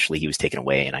 and eventually he was taken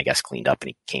away and I guess cleaned up, and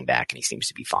he came back and he seems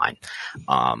to be fine.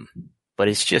 But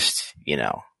it's just,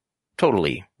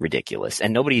 totally ridiculous.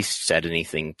 And nobody said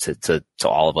anything to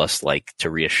all of us, like,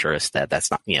 to reassure us that that's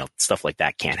not, stuff like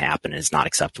that can't happen. It's not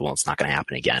acceptable. It's not going to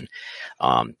happen again.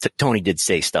 Tony did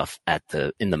say stuff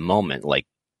in the moment, like,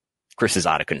 Chris is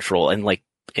out of control, and like,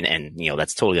 and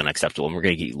that's totally unacceptable, and we're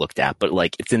going to get looked at. But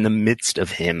like, it's in the midst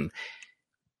of him,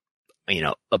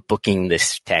 booking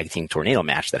this tag team tornado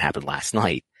match that happened last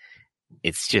night.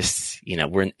 It's just,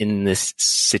 we're in this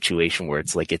situation where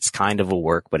it's like, it's kind of a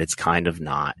work, but it's kind of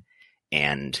not.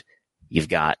 And you've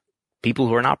got people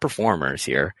who are not performers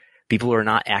here, people who are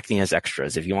not acting as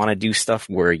extras. If you want to do stuff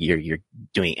where you're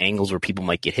doing angles where people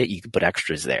might get hit, you can put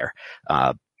extras there,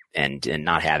 and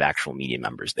not have actual media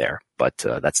members there. But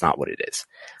that's not what it is.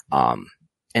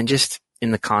 And just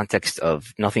in the context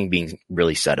of nothing being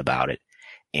really said about it,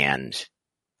 and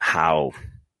how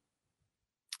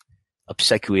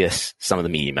obsequious some of the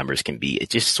media members can be, it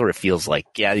just sort of feels like,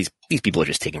 yeah, these people are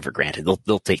just taken for granted.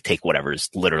 They'll take whatever's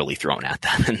literally thrown at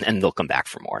them, and they'll come back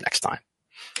for more next time.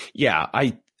 Yeah,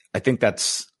 I think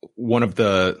that's one of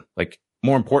the like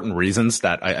more important reasons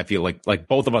that I feel like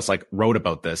both of us like wrote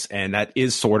about this, and that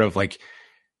is sort of like,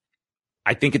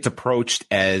 I think it's approached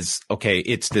as, okay,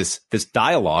 it's this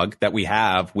dialogue that we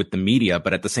have with the media,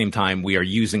 but at the same time, we are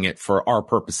using it for our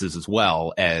purposes as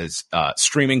well, as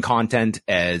streaming content,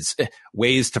 as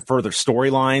ways to further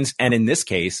storylines. And in this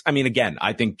case, I mean, again,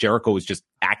 I think Jericho is just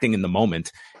acting in the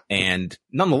moment. And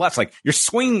nonetheless, like, you're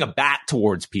swinging a bat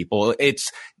towards people. It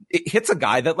hits a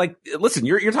guy that, like, listen,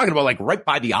 you're talking about like right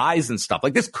by the eyes and stuff.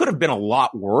 Like, this could have been a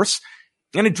lot worse.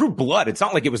 And it drew blood. It's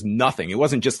not like it was nothing. It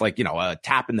wasn't just like, a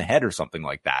tap in the head or something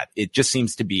like that. It just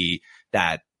seems to be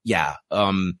that,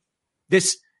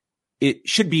 it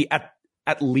should be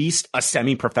at least a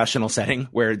semi-professional setting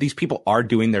where these people are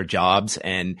doing their jobs,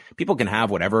 and people can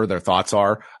have whatever their thoughts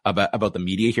are about the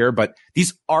media here. But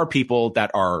these are people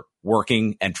that are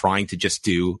working and trying to just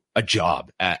do a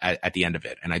job at the end of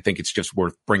it. And I think it's just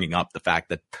worth bringing up the fact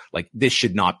that, like, this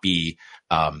should not be,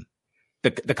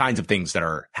 the kinds of things that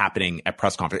are happening at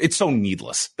press conference. It's so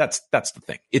needless. That's the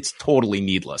thing. It's totally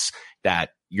needless that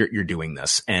you're doing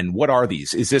this. And what are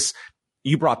these? Is this,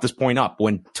 you brought this point up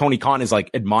when Tony Khan is like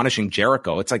admonishing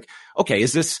Jericho. It's like, okay,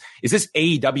 is this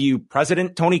AEW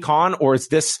president Tony Khan, or is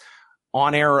this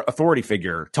on-air authority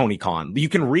figure Tony Khan? You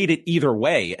can read it either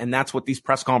way. And that's what these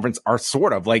press conferences are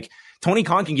sort of like. Tony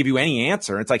Khan can give you any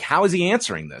answer. It's like, how is he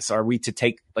answering this? Are we to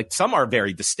take, like, some are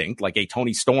very distinct, like a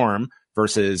Tony Storm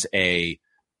versus a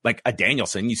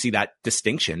Danielson. You see that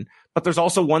distinction, but there's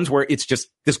also ones where it's just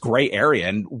this gray area.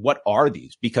 And what are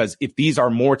these? Because if these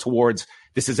are more towards,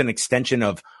 this is an extension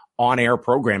of on-air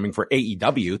programming for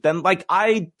AEW, then like,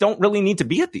 I don't really need to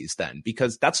be at these then,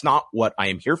 because that's not what I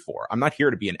am here for. I'm not here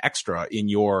to be an extra in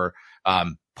your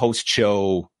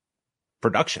post-show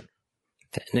production.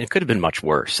 And it could have been much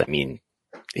worse. I mean,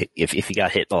 if he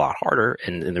got hit a lot harder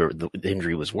and the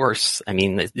injury was worse, I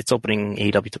mean, it's opening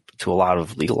AEW to a lot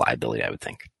of legal liability, I would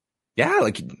think. Yeah,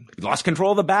 like he lost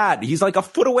control of the bat. He's like a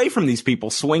foot away from these people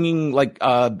swinging like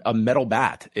a metal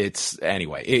bat.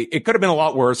 Anyway, it could have been a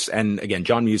lot worse. And again,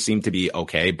 John Muse seemed to be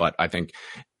okay, but I think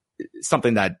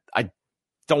something that I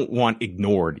don't want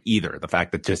ignored either. The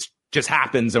fact that just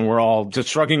happens and we're all just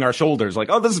shrugging our shoulders like,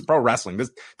 oh, this is pro wrestling.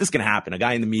 This can happen. A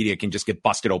guy in the media can just get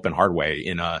busted open hard way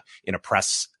in a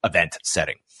press event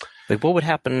setting. Like, what would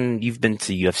happen? You've been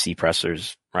to UFC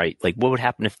pressers, right? Like, what would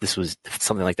happen if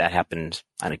something like that happened?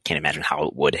 I can't imagine how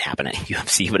it would happen at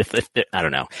UFC, but if I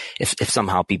don't know, if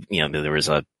somehow people, there was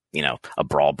a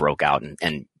brawl broke out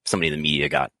and somebody in the media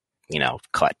got,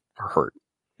 cut or hurt.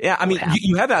 Yeah, I mean,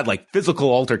 you have had like physical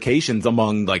altercations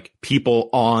among like people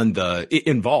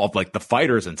involved, like the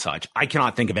fighters and such. I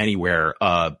cannot think of anywhere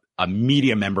a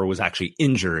media member was actually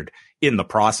injured in the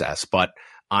process, but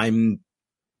I'm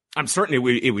certain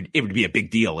it would be a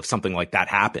big deal if something like that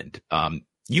happened.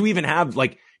 You even have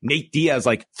like Nate Diaz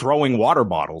like throwing water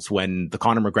bottles when the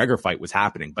Conor McGregor fight was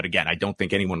happening. But again, I don't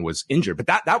think anyone was injured. But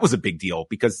that was a big deal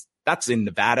because that's in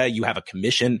Nevada. You have a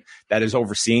commission that is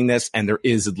overseeing this, and there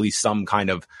is at least some kind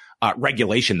of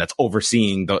regulation that's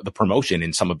overseeing the promotion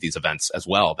in some of these events as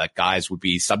well, that guys would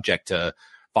be subject to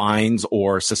fines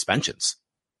or suspensions.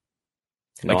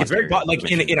 Like it's very like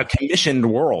in a commissioned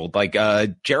world, like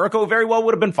Jericho very well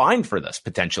would have been fined for this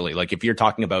potentially. Like if you're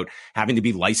talking about having to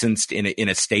be licensed in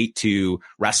a state to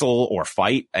wrestle or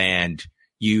fight, and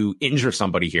you injure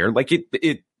somebody here, like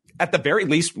it at the very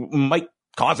least might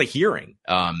cause a hearing.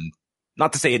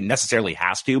 Not to say it necessarily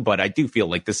has to, but I do feel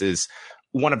like this is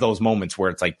one of those moments where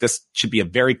it's like this should be a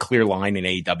very clear line in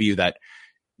AEW that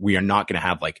we are not going to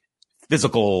have like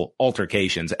physical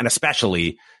altercations, and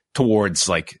especially towards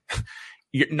like.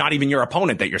 You're not even your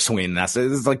opponent that you're swinging this.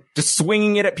 It's like just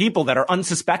swinging it at people that are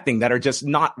unsuspecting, that are just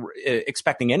not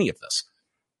expecting any of this.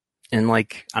 And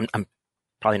like, I'm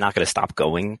probably not going to stop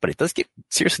going, but it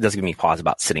seriously does give me pause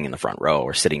about sitting in the front row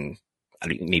or sitting,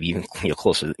 maybe even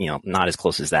closer, not as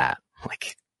close as that.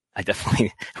 Like, I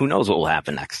definitely, who knows what will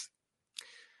happen next.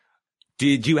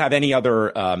 Did you have any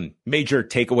other major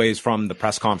takeaways from the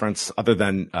press conference other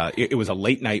than it was a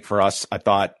late night for us? I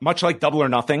thought, much like Double or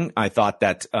Nothing, I thought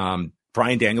that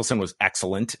Bryan Danielson was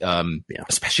excellent,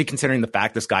 especially considering the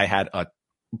fact this guy had a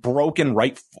broken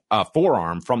right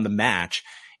forearm from the match,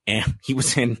 and he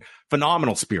was in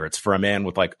phenomenal spirits for a man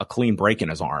with like a clean break in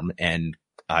his arm. And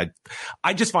I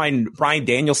just find Bryan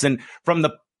Danielson from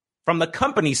the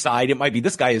company side, it might be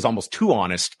this guy is almost too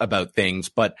honest about things,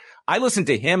 but I listen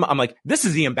to him. I'm like, this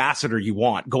is the ambassador you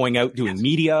want going out doing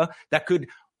media that could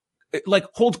like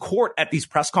hold court at these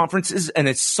press conferences. And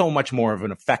it's so much more of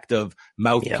an effective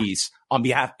mouthpiece on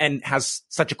behalf, and has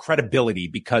such a credibility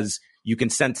because you can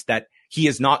sense that he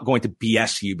is not going to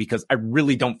BS you, because I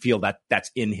really don't feel that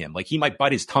that's in him. Like he might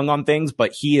bite his tongue on things,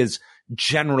 but he is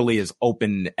generally as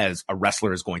open as a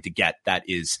wrestler is going to get that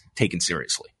is taken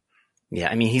seriously. Yeah.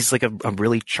 I mean, he's like a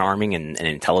really charming and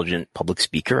intelligent public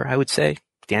speaker, I would say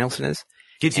Danielson is.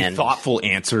 Gives you thoughtful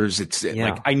answers. It's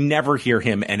like, I never hear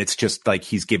him and it's just like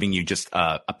he's giving you just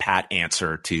a pat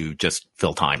answer to just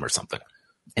fill time or something.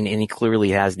 And he clearly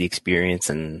has the experience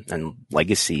and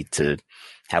legacy to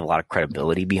have a lot of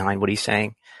credibility behind what he's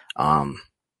saying. I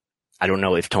don't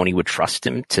know if Tony would trust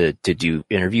him to do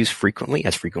interviews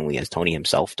as frequently as Tony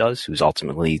himself does, who's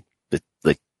ultimately the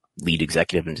lead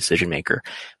executive and decision maker.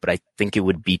 But I think it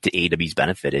would be to AEW's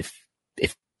benefit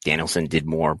if Danielson did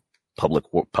more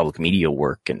public media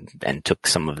work and took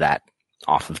some of that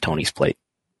off of Tony's plate.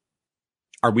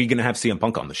 Are we going to have CM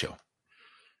Punk on the show?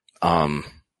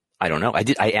 I don't know.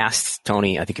 I asked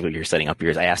Tony, I think what you're setting up here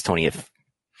is I asked Tony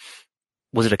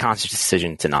was it a conscious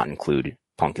decision to not include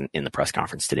Punk in the press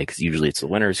conference today? Because usually it's the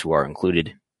winners who are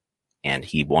included, and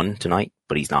he won tonight,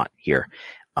 but he's not here.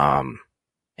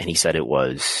 And he said it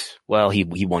was, well,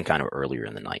 he won kind of earlier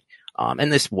in the night.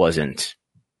 And this wasn't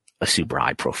a super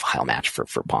high profile match for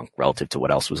Punk relative to what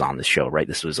else was on the show, right?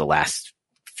 This was the last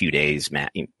few days,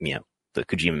 the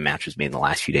Kojima match was made in the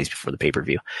last few days before the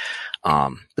pay-per-view.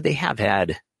 But they have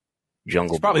had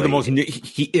Jungle He's probably Boy.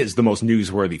 he is the most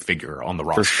newsworthy figure on the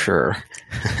roster. For sure.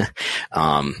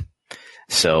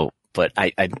 But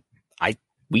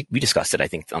we discussed it, I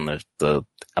think, on the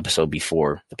episode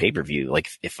before the pay-per-view. Like,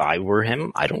 if I were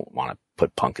him, I don't want to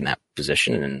put Punk in that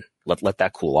position and let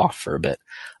that cool off for a bit.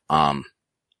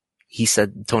 Tony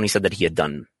said that he had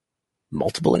done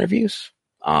multiple interviews.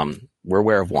 We're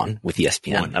aware of one with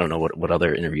ESPN. I don't know what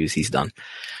other interviews he's done,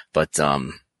 but,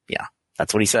 yeah,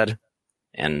 that's what he said.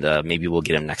 And, maybe we'll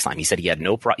get him next time. He said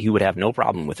he would have no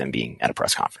problem with him being at a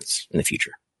press conference in the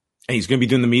future. And he's going to be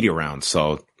doing the media rounds.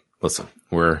 So listen,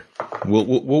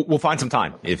 we'll find some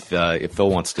time if Phil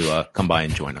wants to, come by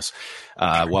and join us.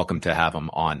 Welcome to have him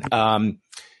on.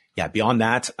 Yeah, beyond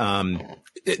that,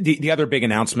 the other big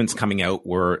announcements coming out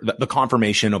were the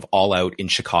confirmation of All Out in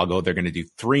Chicago. They're going to do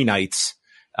 3 nights.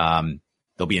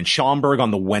 They'll be in Schaumburg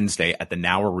on the Wednesday at the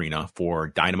Now Arena for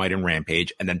Dynamite and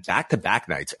Rampage, and then back-to-back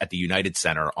nights at the United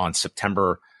Center on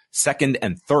September 2nd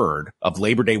and 3rd of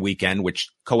Labor Day weekend, which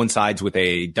coincides with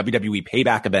a WWE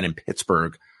Payback event in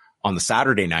Pittsburgh on the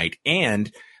Saturday night.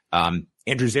 And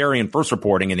Andrew Zarian first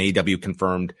reporting, and AEW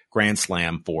confirmed Grand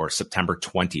Slam for September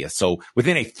 20th. So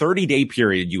within a 30-day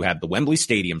period, you have the Wembley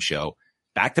Stadium show,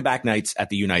 back-to-back nights at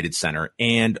the United Center,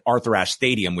 and Arthur Ashe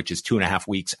Stadium, which is 2.5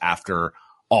 weeks after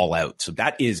All Out. So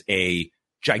that is a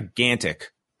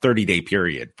gigantic 30-day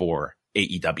period for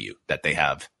AEW that they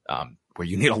have, where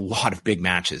you need a lot of big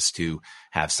matches to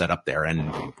have set up there.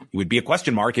 And it would be a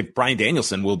question mark if Bryan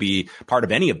Danielson will be part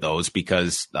of any of those,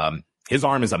 because his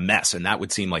arm is a mess, and that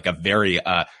would seem like a very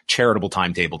charitable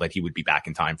timetable that he would be back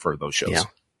in time for those shows. Yeah.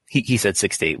 He said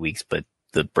 6 to 8 weeks, but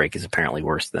the break is apparently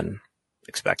worse than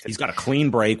expected. He's got a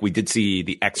clean break. We did see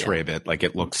the X-ray of it. Like,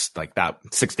 it looks like that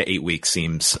 6 to 8 weeks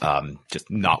seems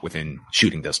just not within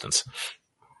shooting distance.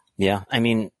 Yeah. I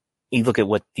mean, you look at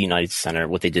what they did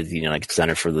at the United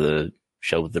Center for the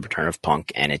show with the return of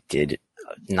Punk, and it did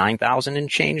 9,000 and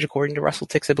change according to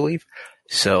WrestleTix, I believe.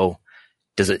 So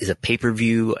is a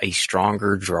pay-per-view a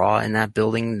stronger draw in that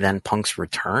building than Punk's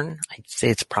return? I'd say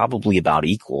it's probably about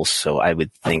equal. So I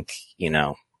would think,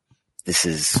 this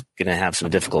is going to have some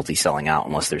difficulty selling out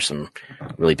unless there's some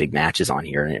really big matches on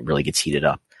here and it really gets heated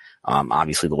up.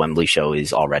 Obviously the Wembley show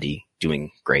is already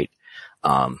doing great.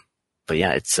 But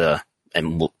yeah, it's,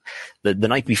 and the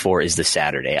night before is the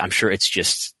Saturday. I'm sure it's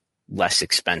just less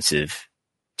expensive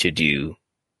to do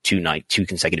two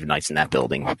consecutive nights in that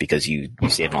building because you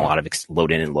save a lot of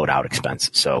load in and load out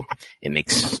expense. So it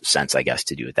makes sense, I guess,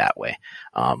 to do it that way.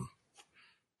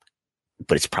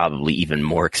 But it's probably even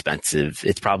more expensive.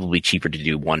 It's probably cheaper to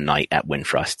do one night at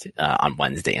Wintrust on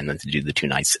Wednesday and then to do the 2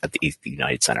 nights at the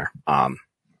United Center. But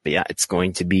yeah, it's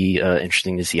going to be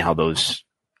interesting to see how those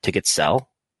tickets sell.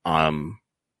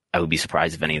 I would be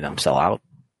surprised if any of them sell out,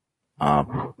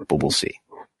 but we'll see.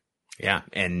 Yeah,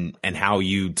 and how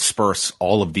you disperse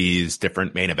all of these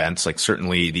different main events. Like,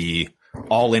 certainly the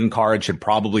all-in card should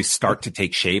probably start to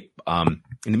take shape. In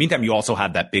the meantime, you also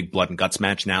have that big blood and guts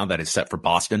match now that is set for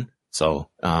Boston. So,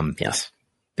 yes,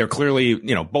 they're clearly,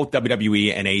 both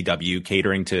WWE and AEW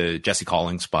catering to Jesse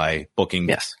Collins by booking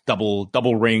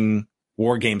double ring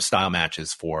war game style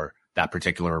matches for that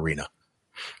particular arena.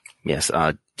 Yes.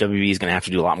 WWE is going to have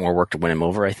to do a lot more work to win him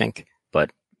over, I think,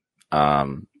 but,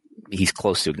 he's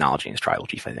close to acknowledging his tribal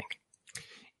chief, I think.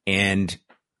 And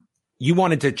you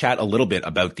wanted to chat a little bit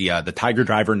about the Tiger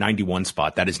Driver 91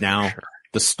 spot that is now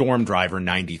the Storm Driver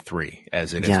 93,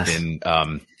 as it has been,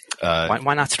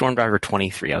 why not Storm Driver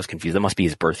 23? I was confused. That must be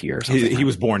his birth year or something. He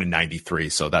was born in 93,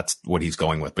 so that's what he's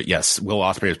going with. But yes, Will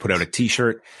Ospreay has put out a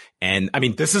t-shirt. And I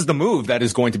mean, this is the move that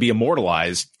is going to be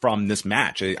immortalized from this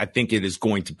match. I think it is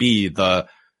going to be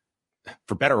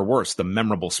for better or worse, the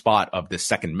memorable spot of this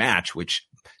second match, which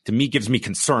to me gives me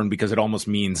concern because it almost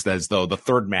means as though the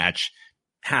third match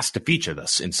has to feature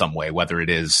this in some way, whether it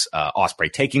is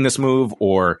Ospreay taking this move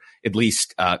or at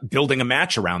least building a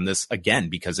match around this again,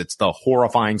 because it's the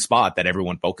horrifying spot that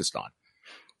everyone focused on.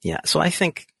 Yeah. So I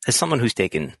think as someone who's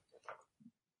taken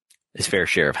his fair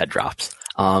share of head drops,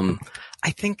 I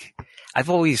think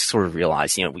I've always sort of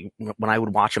realized, when I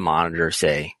would watch a monitor,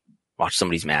 watch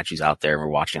somebody's matches out there and we're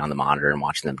watching on the monitor and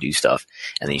watching them do stuff,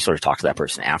 and then you sort of talk to that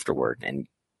person afterward, and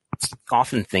it's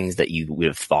often things that you would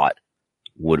have thought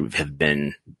would have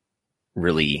been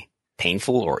really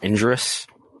painful or injurious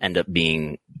end up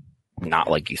being not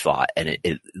like you thought. And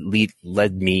it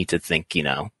led me to think,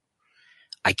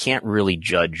 I can't really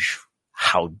judge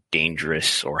how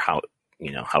dangerous or how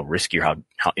risky or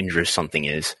how injurious something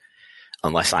is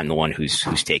unless I'm the one who's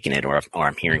taken it or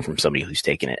I'm hearing from somebody who's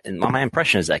taken it. And my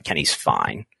impression is that Kenny's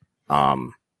fine.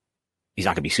 He's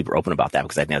not going to be super open about that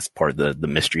because I think that's part of the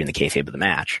mystery and the kayfabe of the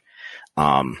match.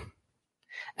 And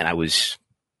I was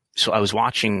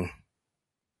watching,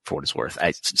 for what it's worth,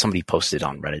 somebody posted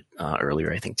on Reddit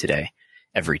earlier, I think today,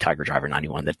 every Tiger Driver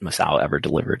 91 that Masao ever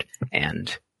delivered.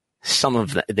 And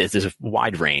there's a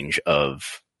wide range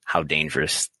of how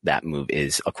dangerous that move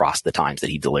is across the times that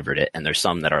he delivered it. And there's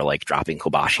some that are like dropping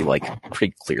Kobashi like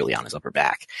pretty clearly on his upper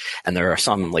back. And there are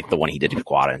some like the one he did to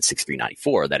Kawada in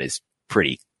 6'3" that is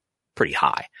pretty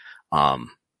high.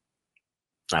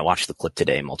 I watched the clip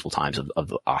today multiple times of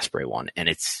the Ospreay one, and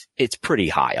it's pretty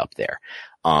high up there.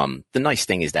 The nice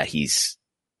thing is that he's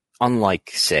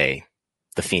unlike, say,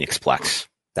 the Phoenix Plex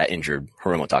that injured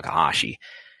Hiromu Takahashi.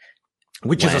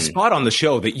 Which is a spot on the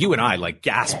show that you and I like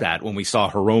gasped at when we saw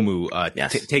Hiromu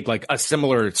take like a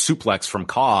similar suplex from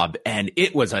Cobb, and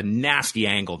it was a nasty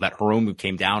angle that Hiromu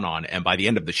came down on. And by the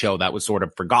end of the show, that was sort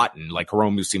of forgotten. Like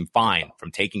Hiromu seemed fine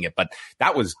from taking it, but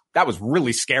that was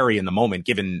really scary in the moment,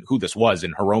 given who this was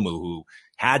and Hiromu, who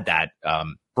had that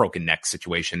broken neck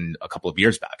situation a couple of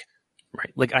years back.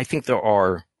 Right. Like I think there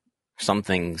are some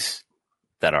things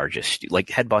that are just like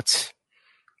headbutts.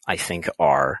 I think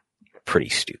are pretty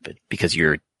stupid because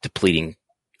you're depleting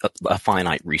a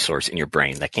finite resource in your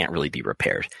brain that can't really be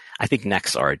repaired. I think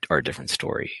necks are a different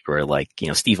story where like,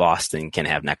 Steve Austin can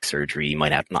have neck surgery. He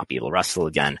might not be able to wrestle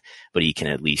again, but he can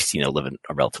at least, live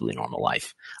a relatively normal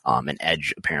life. And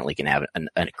Edge apparently can have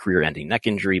a career ending neck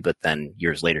injury, but then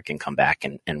years later can come back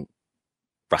and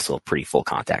wrestle a pretty full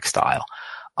contact style.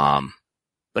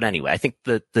 But anyway, I think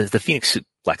the Phoenix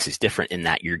suplex is different in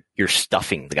that you're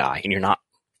stuffing the guy and you're not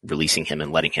releasing him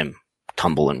and letting him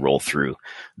tumble and roll through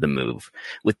the move.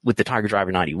 With the Tiger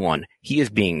Driver 91, he is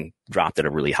being dropped at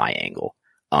a really high angle.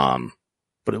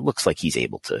 But it looks like he's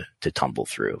able to tumble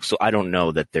through. So I don't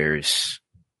know that there's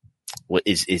what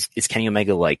is Kenny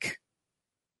Omega like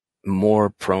more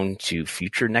prone to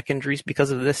future neck injuries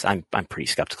because of this? I'm pretty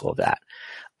skeptical of that.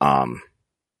 I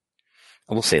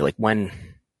will say like when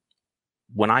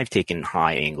I've taken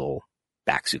high angle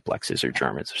back suplexes or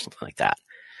Germans or something like that,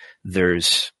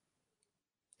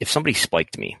 if somebody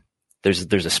spiked me,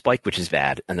 there's a spike which is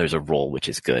bad and there's a roll which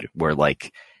is good. Where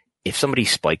like if somebody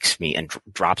spikes me and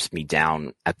drops me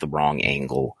down at the wrong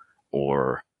angle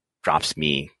or drops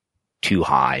me too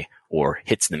high or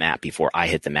hits the mat before I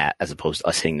hit the mat as opposed to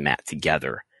us hitting the mat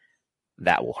together,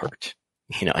 that will hurt.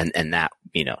 And that,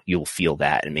 you'll feel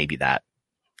that, and maybe that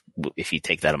if you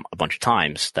take that a bunch of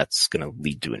times, that's going to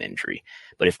lead to an injury.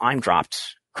 But if I'm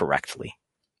dropped correctly,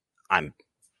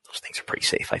 those things are pretty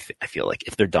safe. I feel like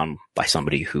if they're done by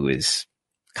somebody who is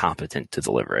competent to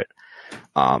deliver it.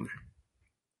 I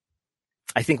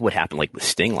think what happened like with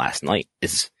Sting last night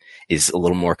is a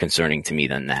little more concerning to me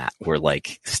than that, where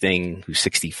like Sting, who's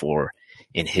 64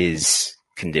 in his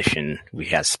condition, he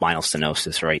has spinal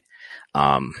stenosis, right?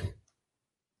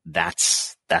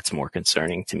 That's more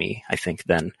concerning to me, I think,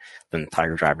 than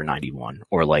Tiger Driver 91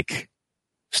 or like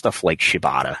stuff like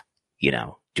Shibata,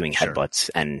 doing headbutts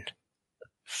and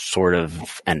sort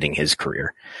of ending his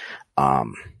career.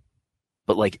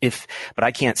 But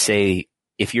I can't say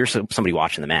if you're somebody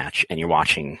watching the match and you're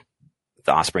watching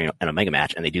the Ospreay and Omega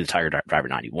match and they do the Tiger Driver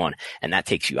 91 and that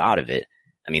takes you out of it.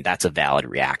 I mean, that's a valid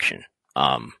reaction.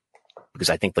 Because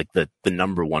I think like the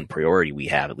number one priority we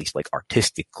have, at least like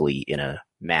artistically in a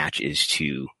match, is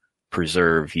to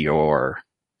preserve your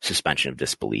suspension of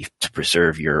disbelief, to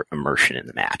preserve your immersion in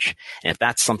the match. And if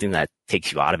that's something that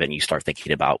takes you out of it and you start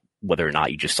thinking about whether or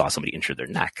not you just saw somebody injure their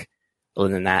neck, well,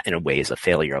 then that in a way is a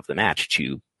failure of the match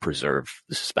to preserve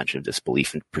the suspension of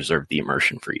disbelief and preserve the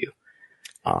immersion for you.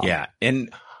 Yeah.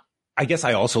 And I guess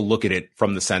I also look at it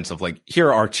from the sense of like,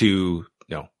 here are two,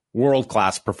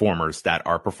 world-class performers that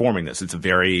are performing this. It's a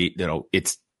very,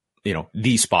 it's,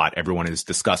 the spot everyone is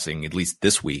discussing, at least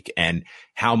this week, and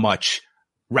how much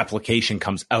replication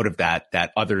comes out of that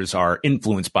others are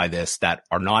influenced by this, that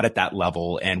are not at that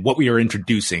level, and what we are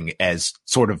introducing as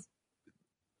sort of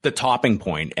the topping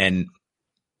point. And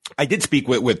I did speak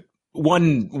with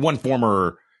one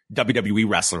former WWE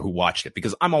wrestler who watched it,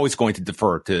 because I'm always going to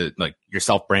defer to like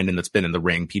yourself, Brandon, that's been in the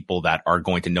ring, people that are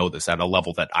going to know this at a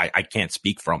level that I can't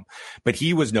speak from. But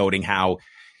he was noting how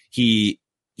he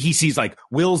sees like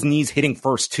Will's knees hitting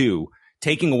first too,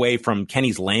 taking away from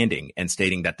Kenny's landing, and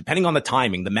stating that depending on the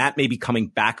timing, the mat may be coming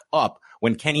back up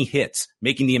when Kenny hits,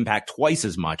 making the impact twice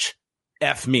as much.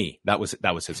 F me. That was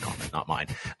his comment, not mine.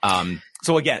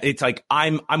 So again, it's like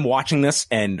I'm watching this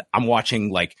and I'm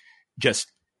watching like just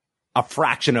a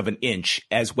fraction of an inch,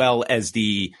 as well as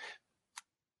the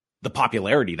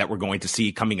popularity that we're going to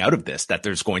see coming out of this, that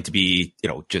there's going to be,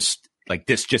 just like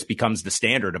this just becomes the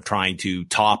standard of trying to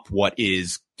top what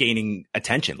is gaining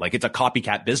attention. Like it's a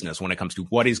copycat business when it comes to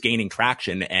what is gaining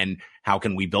traction and how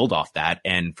can we build off that.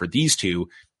 And for these two,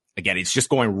 again, it's just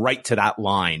going right to that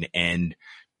line. And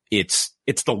it's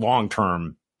the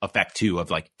long-term effect too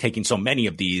of like taking so many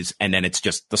of these, and then it's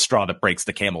just the straw that breaks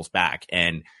the camel's back.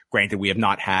 And granted, we have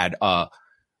not had a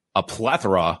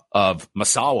plethora of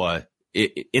Masawa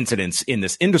incidents in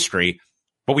this industry,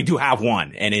 but we do have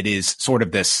one. And it is sort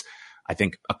of this, I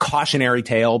think, a cautionary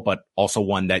tale, but also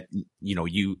one that,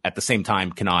 you at the same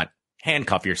time cannot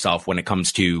handcuff yourself when it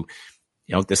comes to,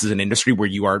 this is an industry where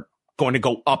you are going to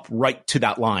go up right to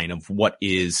that line of what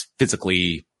is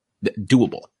physically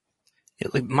doable.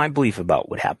 My belief about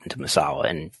what happened to Masawa,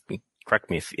 and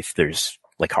correct me if there's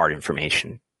like hard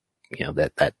information,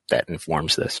 that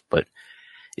informs this, but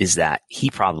is that he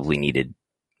probably needed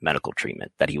medical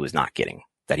treatment that he was not getting,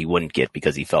 that he wouldn't get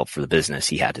because he felt for the business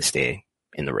he had to stay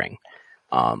in the ring.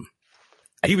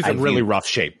 He was in really rough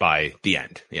shape by the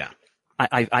end. Yeah.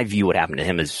 I view what happened to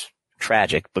him as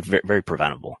tragic, but very, very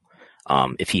preventable.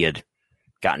 If he had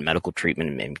gotten medical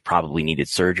treatment and probably needed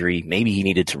surgery, maybe he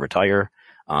needed to retire.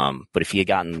 But if he had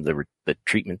gotten the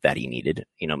treatment that he needed,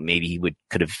 maybe he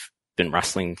could have been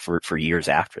wrestling for years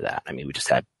after that. I mean, we just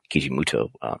had Keiji Muto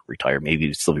retire. Maybe he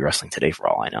would still be wrestling today for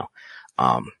all I know.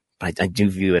 But I do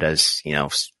view it as,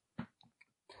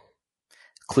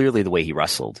 clearly the way he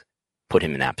wrestled put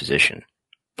him in that position.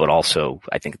 But also,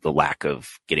 I think the lack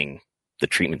of getting the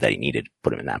treatment that he needed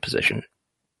put him in that position.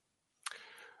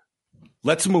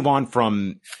 Let's move on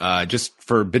from just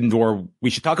Forbidden Door.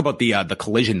 We should talk about the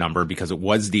collision number, because it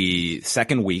was the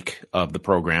second week of the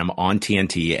program on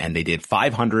TNT, and they did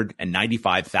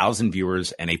 595,000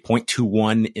 viewers and a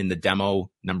 0.21 in the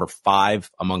demo, number 5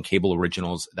 among cable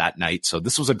originals that night. So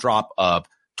this was a drop of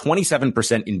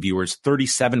 27% in viewers,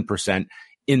 37%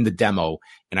 in the demo.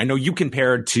 And I know you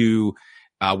compared to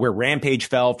where Rampage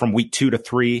fell from week 2 to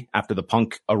 3 after the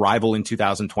Punk arrival in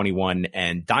 2021,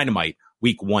 and Dynamite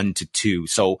week 1 to 2.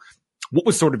 So what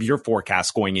was sort of your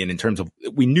forecast going in terms of,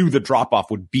 we knew the drop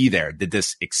off would be there. Did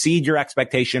this exceed your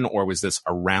expectation, or was this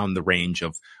around the range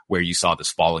of where you saw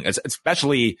this falling?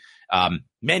 Especially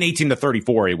men 18 to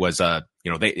 34, it was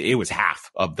it was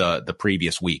half of the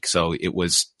previous week. So it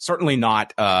was certainly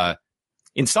not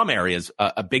in some areas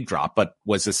a big drop, but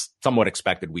was this somewhat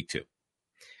expected week 2?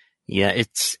 Yeah,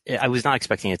 I was not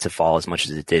expecting it to fall as much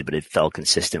as it did, but it fell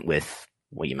consistent with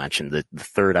what you mentioned, the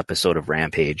third episode of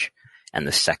Rampage and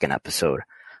the second episode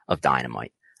of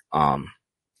Dynamite.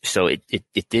 So it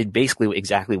did basically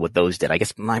exactly what those did. I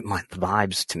guess my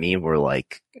vibes to me were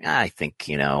like, I think,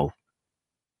 the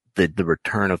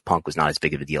return of Punk was not as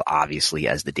big of a deal, obviously,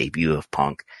 as the debut of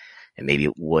Punk. And maybe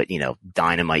what,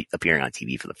 Dynamite appearing on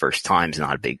TV for the first time is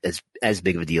not as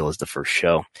big of a deal as the first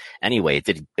show. Anyway, it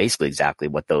did basically exactly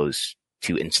what those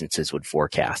two instances would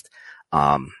forecast.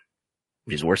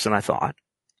 Which is worse than I thought.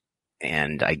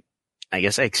 And I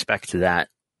guess I expect that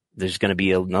there's going to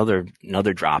be another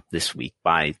drop this week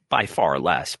by far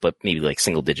less, but maybe like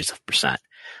single digits of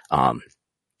 %.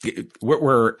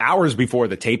 We're hours before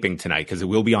the taping tonight, because it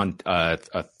will be on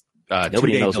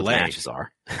nobody knows delay. What the matches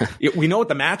are. We know what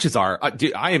the matches are.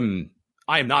 Dude, I am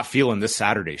not feeling this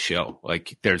Saturday show.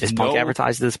 Like, is Punk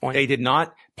advertised at this point? They did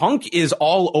not. Punk is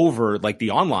all over like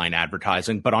the online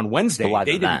advertising, but on Wednesday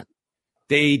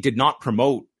they did not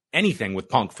promote anything with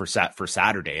Punk for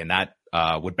Saturday, and that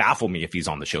would baffle me if he's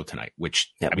on the show tonight.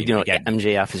 Which again,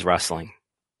 MJF is wrestling.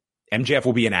 MJF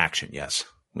will be in action, yes,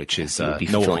 which is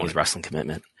fulfilling his wrestling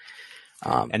commitment.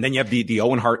 And then you have the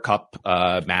Owen Hart Cup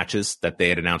matches that they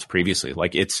had announced previously.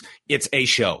 Like it's a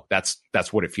show. That's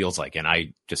what it feels like. And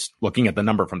I just looking at the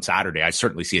number from Saturday, I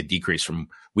certainly see a decrease from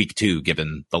week 2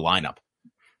 given the lineup.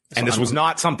 And this was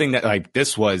not something that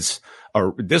this was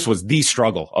the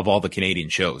struggle of all the Canadian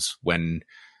shows when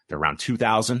they're around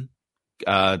 2,000,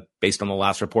 based on the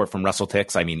last report from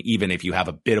WrestleTix. I mean, even if you have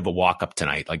a bit of a walk up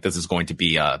tonight, like this is going to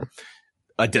be a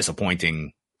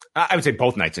disappointing. I would say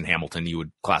both nights in Hamilton you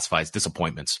would classify as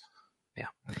disappointments. Yeah.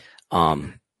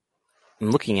 I'm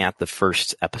looking at the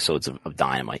first episodes of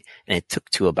Dynamite, and it took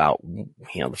to about,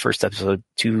 the first episode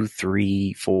 2,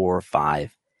 3, 4,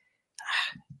 5.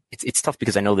 It's tough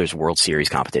because I know there's World Series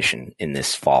competition in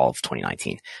this fall of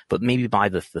 2019, but maybe by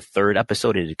the third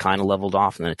episode, it had kind of leveled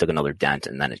off, and then it took another dent,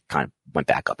 and then it kind of went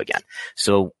back up again.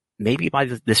 So maybe by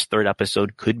this third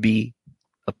episode could be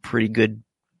a pretty good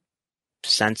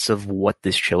sense of what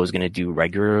this show is going to do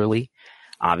regularly.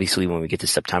 Obviously, when we get to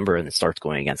September and it starts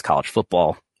going against college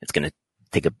football, it's going to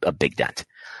take a big dent.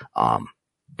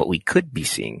 But we could be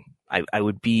seeing, I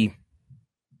would be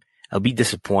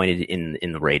disappointed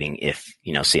in the rating if,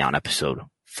 say on episode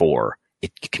 4,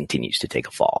 it continues to take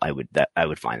a fall. I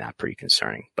would find that pretty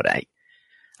concerning, but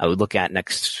I would look at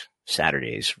next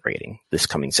Saturday's rating, this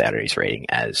coming Saturday's rating,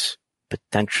 as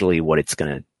potentially what it's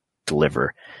going to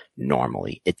deliver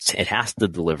normally. It has to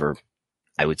deliver,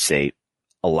 I would say,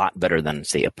 a lot better than,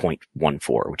 say, a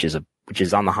 0.14, which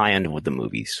is on the high end of what the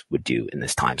movies would do in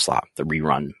this time slot, the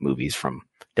rerun movies from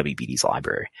WBD's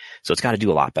library. So it's got to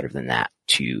do a lot better than that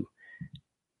to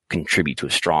contribute to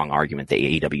a strong argument that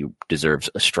AEW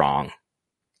deserves a strong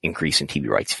increase in TV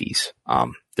rights fees.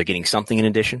 They're getting something in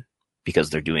addition because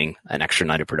they're doing an extra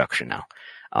night of production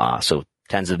now. So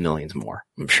tens of millions more,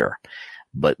 I'm sure.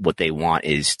 But what they want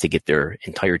is to get their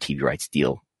entire TV rights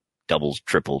deal doubled,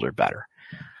 tripled, or better.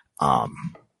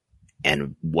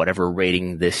 And whatever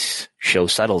rating this show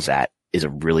settles at is a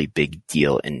really big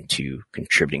deal into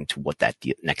contributing to what that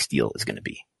next deal is going to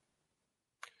be.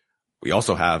 We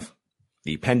also have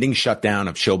the pending shutdown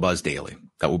of Showbuzz Daily.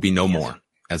 That will be no more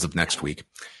as of next week,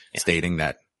 stating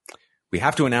that we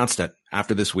have to announce that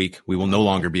after this week, we will no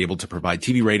longer be able to provide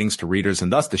TV ratings to readers,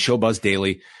 and thus the Showbuzz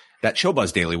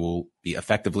Daily will be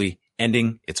effectively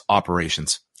ending its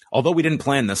operations. Although we didn't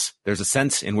plan this, there's a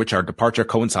sense in which our departure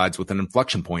coincides with an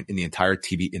inflection point in the entire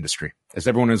TV industry. As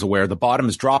everyone is aware, the bottom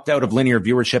has dropped out of linear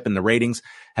viewership and the ratings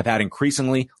have had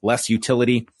increasingly less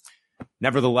utility.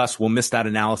 Nevertheless, we'll miss that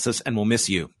analysis and we'll miss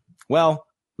you. Well,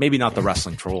 maybe not the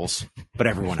wrestling trolls, but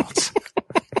everyone else.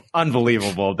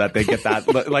 Unbelievable that they get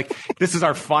that. Like, this is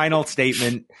our final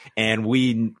statement, and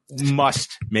we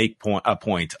must make a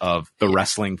point of the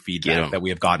wrestling feedback that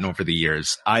we have gotten over the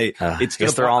years. It's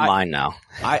guess they're all mine now.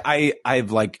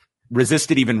 I've like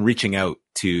resisted even reaching out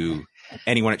to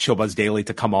anyone at Showbuzz Daily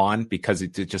to come on because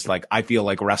it's just like, I feel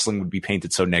like wrestling would be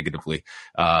painted so negatively,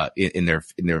 in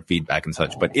their feedback and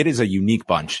such. But it is a unique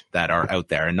bunch that are out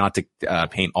there, and not to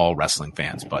paint all wrestling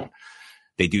fans, but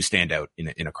they do stand out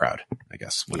in a crowd, I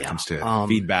guess, when it comes to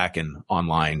feedback and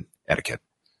online etiquette.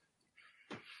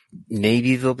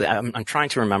 Maybe they'll be, I'm trying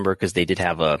to remember, because they did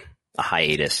have a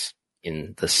hiatus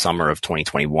in the summer of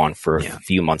 2021 for a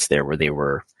few months there where they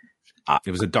were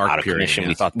it was a dark out of period. commission. Yes.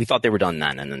 We thought they were done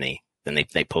then, and then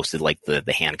they posted like the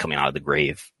hand coming out of the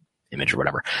grave image or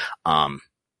whatever.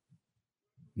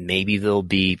 Maybe they'll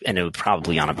be, and it would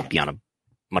probably be on a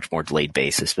much more delayed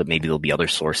basis, but maybe there'll be other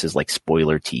sources like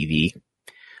Spoiler TV.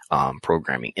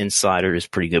 Programming Insider is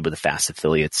pretty good with the fast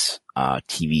affiliates.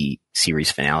 TV series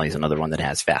finale is another one that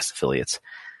has fast affiliates.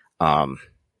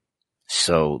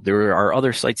 So there are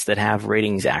other sites that have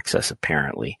ratings access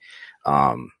apparently.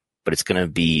 But it's going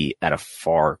to be at a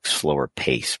far slower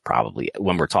pace probably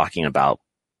when we're talking about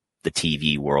the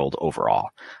TV world overall.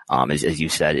 As you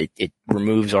said, it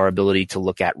removes our ability to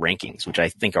look at rankings, which I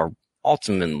think are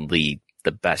ultimately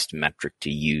the best metric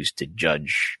to use to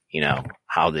judge,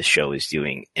 how this show is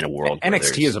doing in a world.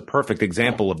 NXT is a perfect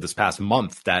example of this past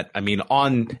month that,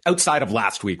 outside of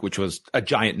last week, which was a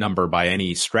giant number by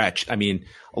any stretch. A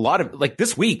lot of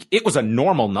this week, it was a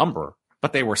normal number,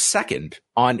 but they were second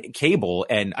on cable.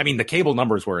 And the cable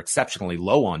numbers were exceptionally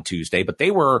low on Tuesday, but they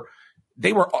were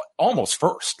almost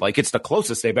first. Like, it's the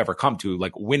closest they've ever come to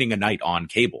winning a night on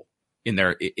cable in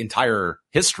their entire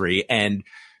history. And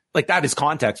that is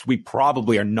context we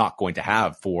probably are not going to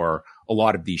have for a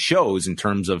lot of these shows, in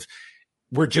terms of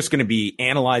we're just going to be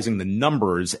analyzing the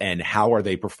numbers and how are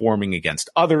they performing against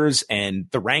others, and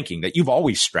the ranking that you've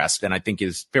always stressed and I think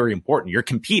is very important. You're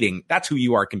competing. That's who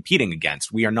you are competing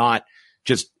against. We are not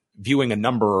just viewing a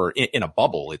number in a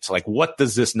bubble. It's like, what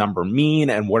does this number mean?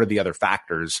 And what are the other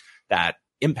factors that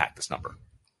impact this number?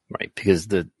 Right. Because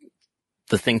the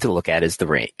thing to look at is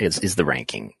the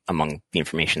ranking among the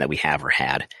information that we have or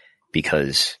had,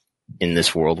 because in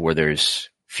this world where there's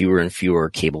fewer and fewer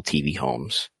cable TV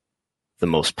homes, the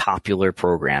most popular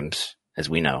programs, as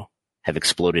we know, have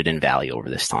exploded in value over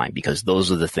this time, because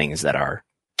those are the things that are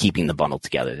keeping the bundle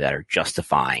together, that are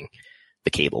justifying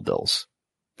the cable bills,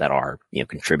 that are,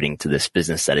 contributing to this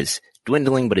business that is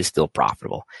dwindling but is still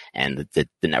profitable. And the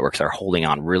networks are holding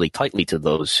on really tightly to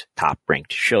those top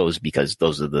ranked shows, because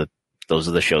those are the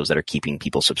shows that are keeping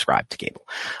people subscribed to cable.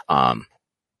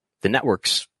 The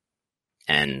networks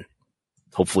and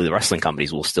hopefully the wrestling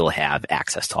companies will still have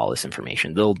access to all this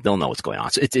information. They'll know what's going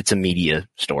on. So it's a media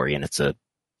story, and it's a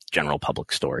general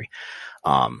public story.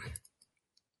 I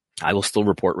will still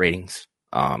report ratings.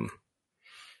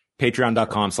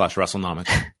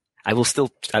 Patreon.com/Wrestlenomics. I will still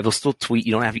tweet.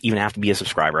 You don't even have to be a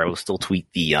subscriber. I will still tweet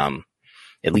the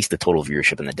at least the total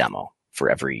viewership in the demo for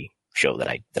every show that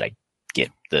I get,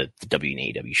 the W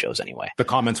and AEW shows anyway. The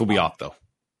comments will be off though.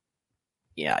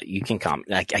 Yeah, you can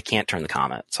comment. I can't turn the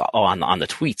comments off. Oh, on the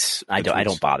tweets, I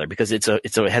don't bother because it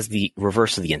has the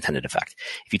reverse of the intended effect.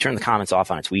 If you turn the comments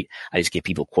off on a tweet, I just get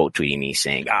people quote tweeting me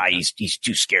saying, he's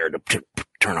too scared to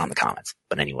turn on the comments.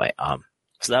 But anyway,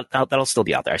 so that'll still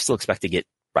be out there. I still expect to get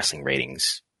wrestling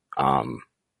ratings,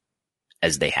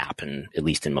 as they happen, at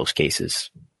least in most cases.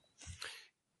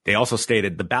 They also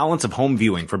stated the balance of home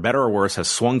viewing, for better or worse, has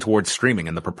swung towards streaming,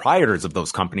 and the proprietors of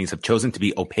those companies have chosen to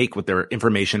be opaque with their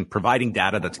information, providing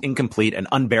data that's incomplete and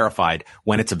unverified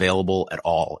when it's available at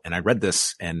all. And I read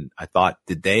this and I thought,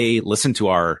 did they listen to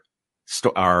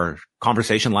our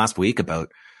conversation last week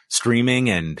about streaming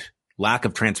and lack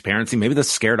of transparency? Maybe this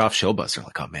scared off Showbuzz. They're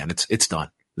like, oh man, it's done.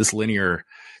 This linear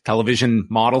television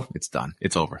model, it's done.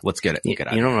 It's over. Let's get it. You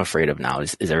know what I'm afraid of now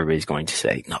is everybody's going to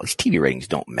say, no, these TV ratings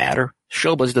don't matter.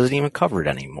 Showbuzz doesn't even cover it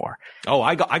anymore. Oh,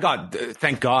 I got,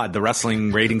 thank God the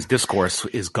wrestling ratings discourse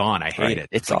is gone. I hate it.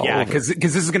 It's all over. Cause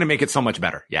this is going to make it so much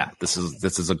better. Yeah. This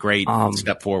is a great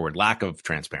step forward. Lack of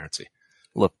transparency.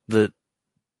 Look, the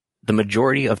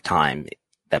majority of time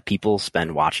that people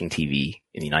spend watching TV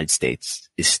in the United States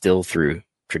is still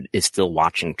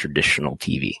watching traditional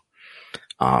TV.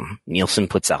 Nielsen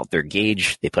puts out their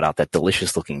gauge. They put out that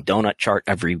delicious looking donut chart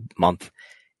every month,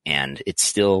 and it's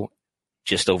still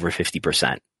just over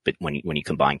 50%. But when you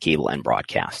combine cable and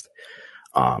broadcast,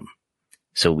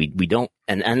 so we don't,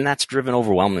 and that's driven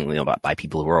overwhelmingly by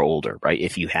people who are older, right?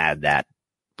 If you had that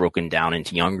broken down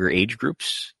into younger age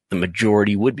groups, the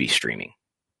majority would be streaming.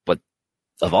 But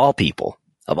of all people,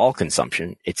 of all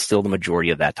consumption, it's still the majority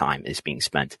of that time is being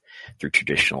spent through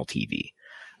traditional TV.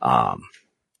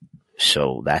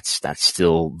 So that's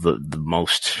still the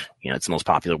most, it's the most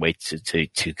popular way to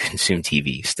consume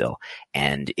TV still.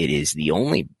 And it is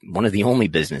one of the only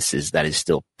businesses that is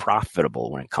still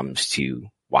profitable when it comes to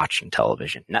watching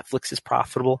television. Netflix is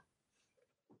profitable.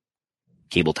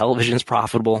 Cable television is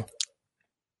profitable.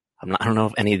 I don't know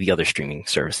if any of the other streaming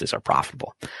services are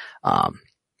profitable.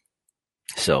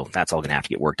 So that's all going to have to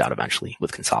get worked out eventually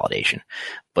with consolidation.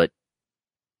 But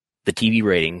the TV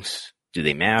ratings, do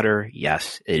they matter?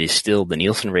 Yes. It is still, the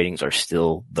Nielsen ratings are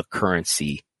still the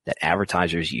currency that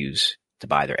advertisers use to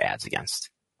buy their ads against.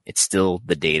 It's still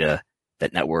the data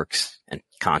that networks and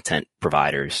content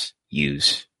providers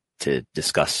use to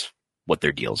discuss what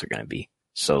their deals are going to be.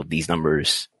 So these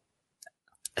numbers,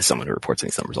 as someone who reports on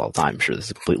these numbers all the time, I'm sure this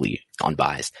is completely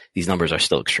unbiased. These numbers are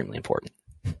still extremely important.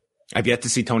 I've yet to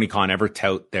see Tony Khan ever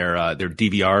tout their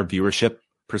DVR viewership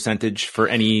percentage for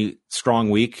any strong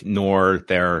week, nor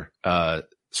their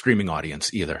streaming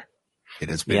audience either. It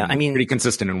has been pretty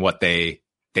consistent in what they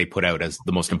put out as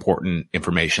the most important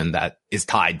information that is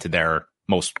tied to their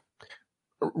most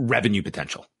revenue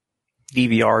potential.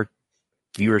 DVR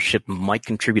viewership might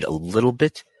contribute a little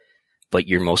bit, but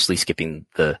you're mostly skipping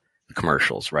the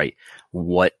commercials, right?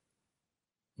 What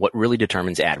really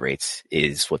determines ad rates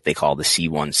is what they call the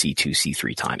C1, C2,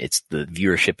 C3 time. It's the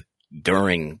viewership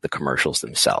during the commercials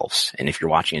themselves. And if you're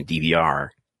watching a DVR,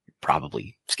 you're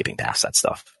probably skipping past that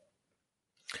stuff.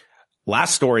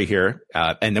 Last story here,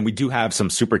 and then we do have some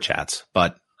super chats,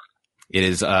 but it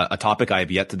is a topic I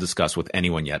have yet to discuss with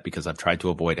anyone yet because I've tried to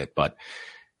avoid it. But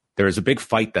there is a big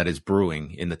fight that is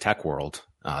brewing in the tech world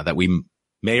that we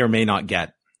may or may not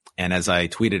get. And as I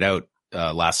tweeted out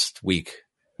last week,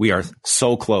 we are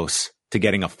so close to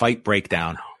getting a fight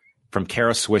breakdown from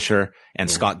Kara Swisher and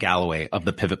Scott Galloway of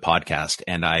the Pivot Podcast.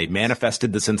 And I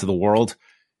manifested this into the world.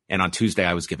 And on Tuesday,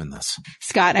 I was given this.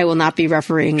 Scott, I will not be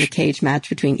refereeing the cage match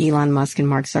between Elon Musk and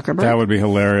Mark Zuckerberg. That would be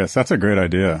hilarious. That's a great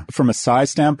idea. From a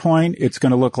size standpoint, it's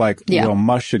going to look like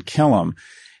Musk should kill him.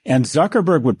 And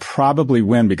Zuckerberg would probably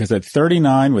win because at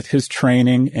 39, with his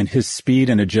training and his speed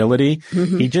and agility,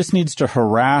 he just needs to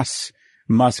harass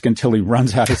Musk until he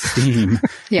runs out of steam.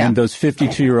 And those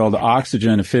 52-year-old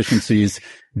oxygen deficiencies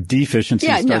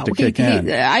start to kick in.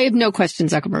 I have no question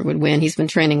Zuckerberg would win. He's been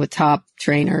training with top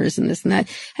trainers and this and that.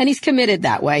 And he's committed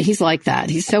that way. He's like that.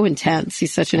 He's so intense.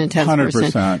 He's such an intense 100%.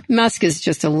 person. Musk is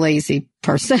just a lazy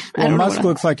person. Well, Musk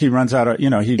looks like he runs out of,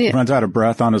 runs out of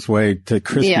breath on his way to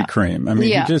Krispy Kreme. I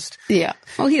mean, he just. Yeah.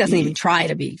 Well, he doesn't even try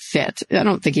to be fit. I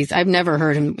don't think I've never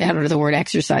heard him utter the word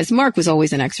exercise. Mark was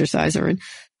always an exerciser.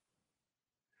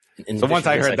 And so once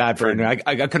I heard that,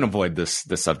 I couldn't avoid this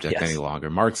subject any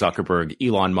longer. Mark Zuckerberg,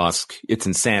 Elon Musk, it's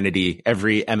insanity.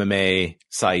 Every MMA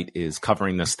site is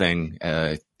covering this thing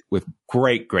with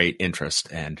great interest.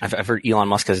 And I've heard Elon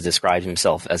Musk has described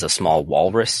himself as a small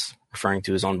walrus, referring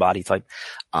to his own body type.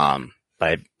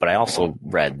 But I also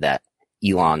read that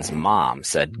Elon's mom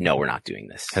said, "No, we're not doing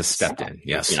this." Has stepped in.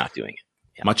 Yes, you're not doing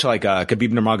it. Yeah. Much like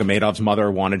Khabib Nurmagomedov's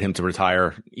mother wanted him to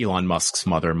retire, Elon Musk's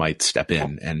mother might step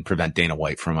in and prevent Dana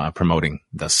White from promoting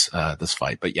this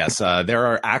fight. But yes, there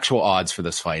are actual odds for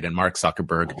this fight, and Mark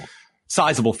Zuckerberg,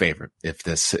 sizable favorite if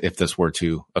this were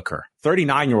to occur.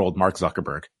 39-year-old Mark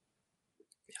Zuckerberg.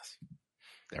 Yes,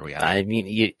 there we are. I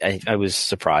mean, I was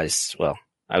surprised. Well,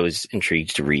 I was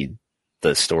intrigued to read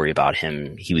the story about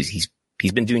him. He's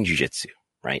been doing jiu-jitsu,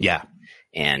 right? Yeah,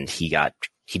 and he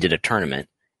did a tournament.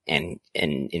 And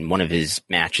in one of his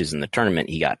matches in the tournament,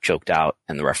 he got choked out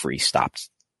and the referee stopped.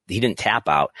 He didn't tap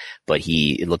out, but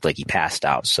it looked like he passed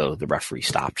out. So the referee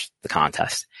stopped the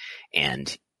contest,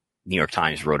 and New York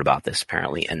Times wrote about this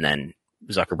apparently. And then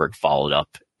Zuckerberg followed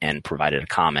up and provided a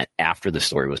comment after the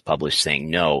story was published saying,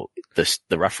 no,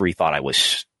 the referee thought I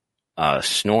was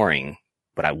snoring,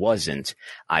 but I wasn't.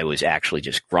 I was actually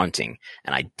just grunting,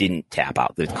 and I didn't tap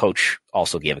out. The coach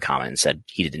also gave a comment and said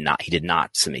he did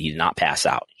not submit. He did not pass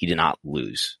out. He did not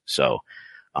lose. So,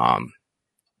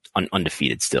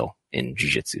 undefeated still in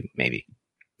jiu-jitsu, maybe.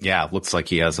 Yeah. Looks like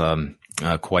he has,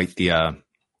 quite the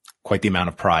amount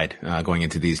of pride, going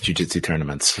into these jiu-jitsu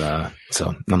tournaments.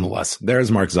 So nonetheless,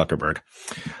 there's Mark Zuckerberg.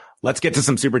 Let's get to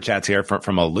some super chats here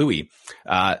from Louis.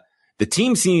 The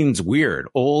team seems weird.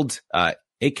 Old,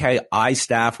 AKI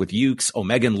staff with Ukes,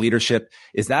 Omega in leadership.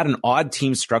 Is that an odd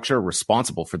team structure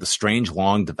responsible for the strange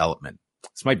long development?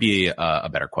 This might be a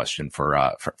better question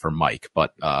for Mike,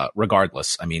 but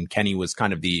regardless, I mean, Kenny was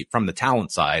kind of from the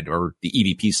talent side or the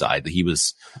EVP side, that he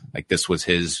was like, this was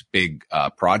his big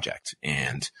project.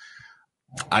 And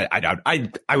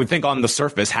I would think on the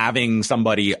surface, having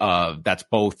somebody that's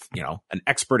both, an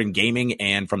expert in gaming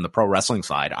and from the pro wrestling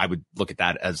side, I would look at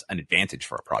that as an advantage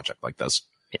for a project like this.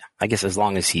 Yeah, I guess as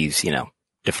long as he's,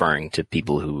 deferring to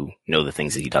people who know the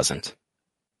things that he doesn't.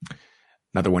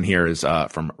 Another one here is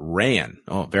from Rayan.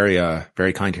 Oh,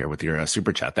 very kind here with your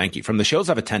super chat. Thank you. From the shows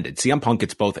I've attended, CM Punk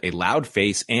gets both a loud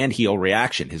face and heel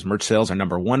reaction. His merch sales are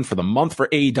number 1 for the month for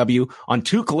AEW. On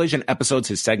 2 Collision episodes,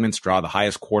 his segments draw the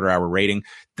highest quarter-hour rating.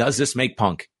 Does this make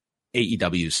Punk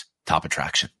AEW's top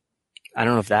attraction? I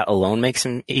don't know if that alone makes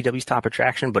him AEW's top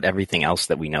attraction, but everything else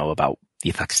that we know about the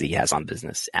effects that he has on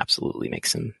business absolutely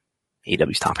makes him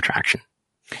AEW's top attraction.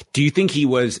 Do you think he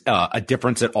was a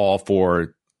difference at all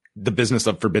for the business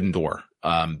of Forbidden Door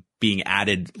being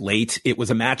added late? It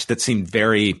was a match that seemed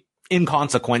very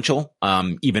inconsequential,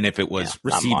 even if it was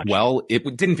received well.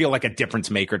 It didn't feel like a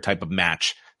difference maker type of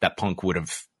match that Punk would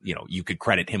have, you could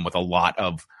credit him with a lot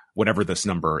of whatever this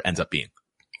number ends up being.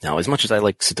 No, as much as I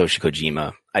like Satoshi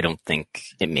Kojima, I don't think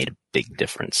it made a big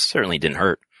difference. Certainly didn't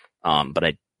hurt.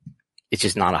 But it's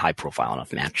just not a high profile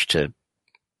enough match to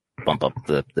bump up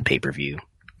the pay-per-view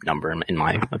number, in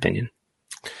my opinion.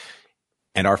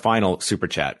 And our final super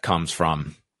chat comes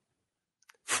from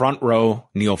front row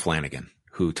Neil Flanagan,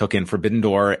 who took in Forbidden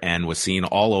Door and was seen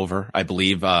all over. I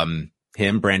believe,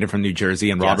 him, Brandon from New Jersey,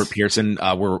 and Robert Pearson,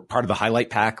 were part of the highlight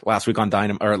pack last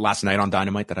night on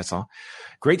Dynamite that I saw.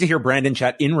 Great to hear Brandon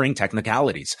chat in-ring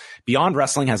technicalities. Beyond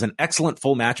Wrestling has an excellent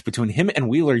full match between him and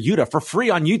Wheeler Yuta for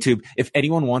free on YouTube if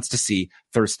anyone wants to see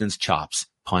Thurston's chops,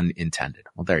 pun intended.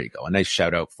 Well, there you go. A nice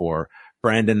shout out for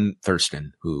Brandon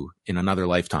Thurston, who in another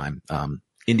lifetime,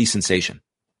 indie sensation,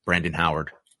 Brandon Howard,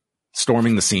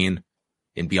 storming the scene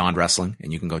in Beyond Wrestling.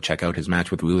 And you can go check out his match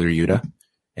with Wheeler Yuta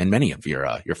and many of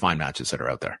your fine matches that are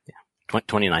out there. Yeah.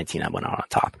 2019, I went out on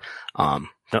top.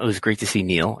 It was great to see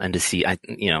Neil and to see,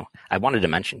 I wanted to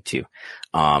mention too,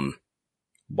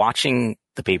 watching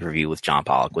the pay-per-view with John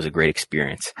Pollock was a great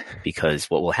experience, because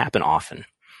what will happen often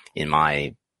in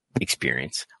my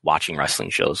experience watching wrestling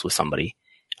shows with somebody,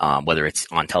 whether it's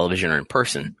on television or in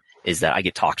person, is that I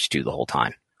get talked to the whole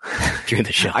time during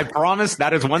the show. I promise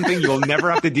that is one thing you'll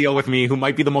never have to deal with me, who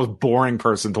might be the most boring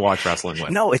person to watch wrestling with.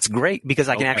 No, it's great because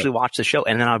I can actually watch the show.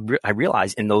 And then I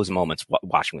realize in those moments,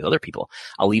 watching with other people,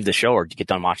 I'll leave the show or get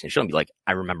done watching the show and be like,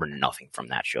 I remember nothing from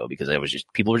that show because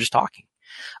people were just talking.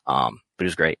 But it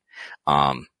was great.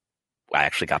 I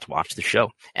actually got to watch the show,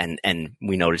 and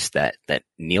we noticed that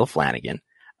Neil Flanagan,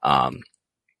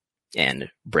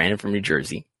 and Brandon from New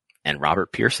Jersey and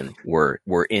Robert Pearson were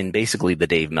in basically the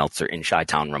Dave Meltzer in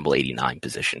Chi-Town Rumble 89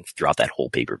 position throughout that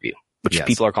whole pay-per-view, which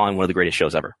people are calling one of the greatest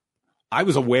shows ever. I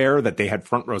was aware that they had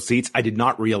front row seats. I did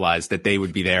not realize that they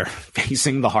would be there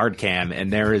facing the hard cam.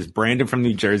 And there is Brandon from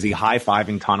New Jersey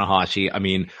high-fiving Tanahashi. I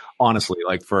mean, honestly,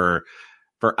 like for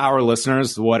our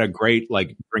listeners, what a great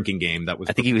drinking game that was.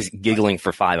 I think he was giggling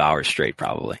for 5 hours straight,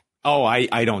 probably. Oh,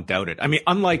 I don't doubt it. I mean,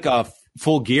 unlike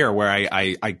Full Gear, where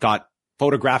I got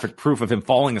photographic proof of him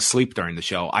falling asleep during the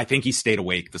show, I think he stayed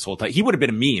awake this whole time. He would have been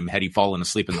a meme had he fallen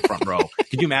asleep in the front row.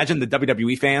 Could you imagine the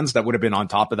WWE fans that would have been on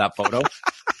top of that photo?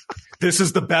 this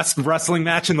is the best wrestling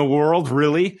match in the world.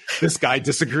 Really? This guy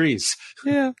disagrees.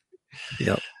 Yeah.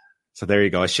 Yep. So there you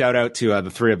go. A shout out to the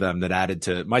three of them that added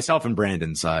to myself and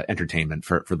Brandon's entertainment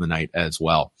for the night as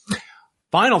well.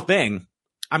 Final thing,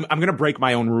 I'm going to break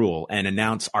my own rule and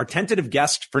announce our tentative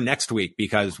guest for next week,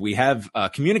 because we have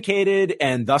communicated,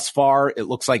 and thus far it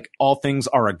looks like all things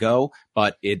are a go,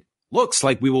 but it looks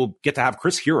like we will get to have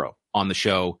Chris Hero on the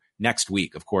show next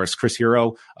week. Of course, Chris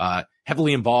Hero,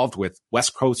 heavily involved with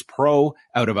West Coast Pro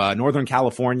out of Northern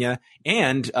California,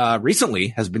 and recently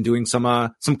has been doing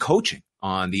some coaching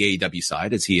on the AEW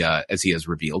side, as he has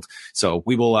revealed. So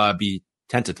we will be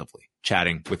tentatively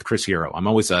chatting with Chris Hero. I'm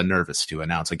always nervous to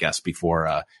announce a guest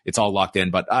before it's all locked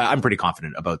in, but I'm pretty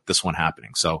confident about this one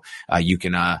happening. So you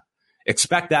can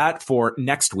expect that for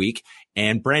next week.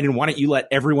 And Brandon, why don't you let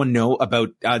everyone know about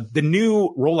the new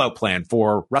rollout plan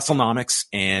for Wrestlenomics?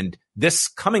 And this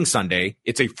coming Sunday,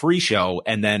 it's a free show,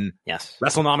 and then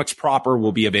Wrestlenomics proper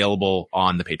will be available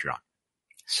on the Patreon.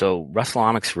 So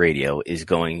Wrestlenomics Radio is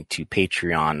going to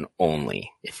Patreon only.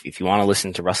 If you want to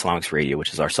listen to Wrestlenomics Radio,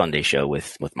 which is our Sunday show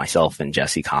with myself and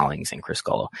Jesse Collins and Chris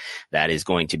Gullo, that is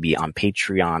going to be on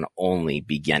Patreon only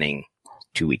beginning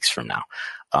 2 weeks from now.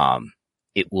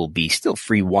 It will be still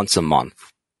free once a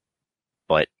month,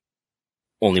 but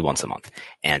only once a month.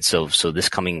 And so this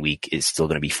coming week is still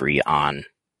going to be free on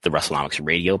the Wrestlenomics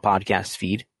Radio podcast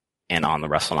feed and on the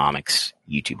Wrestlenomics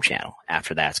YouTube channel.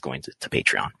 After that, it's going to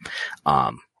Patreon.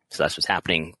 So that's what's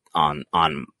happening on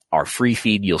our free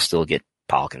feed. You'll still get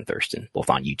Pollock and Thurston, both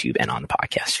on YouTube and on the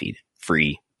podcast feed,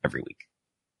 free every week.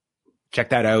 Check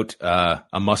that out.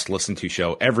 A must listen to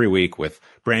show every week with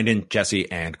Brandon, Jesse,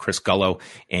 and Chris Gullo.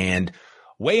 And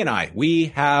Way and I, we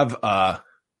have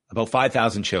about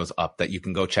 5,000 shows up that you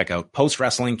can go check out.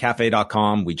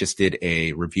 PostWrestlingCafe.com. We just did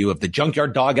a review of the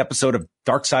Junkyard Dog episode of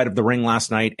Dark Side of the Ring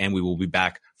last night, and we will be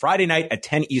back Friday night at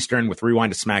 10 Eastern with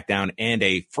Rewind to SmackDown and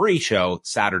a free show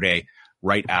Saturday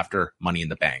right after Money in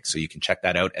the Bank. So you can check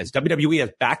that out, as WWE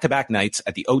has back-to-back nights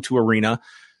at the O2 Arena.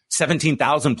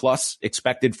 17,000 plus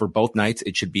expected for both nights.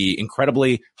 It should be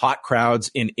incredibly hot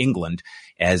crowds in England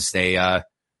as they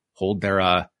hold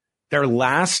their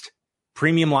last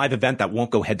premium live event that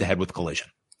won't go head to head with Collision.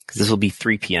 This will be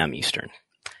 3 p.m. Eastern.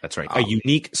 That's right. A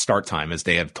unique start time, as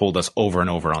they have told us over and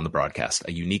over on the broadcast.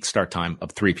 A unique start time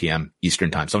of 3 p.m. Eastern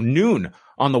time. So noon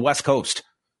on the West Coast.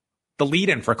 The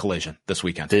lead-in for Collision this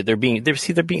weekend. They're being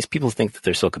people think that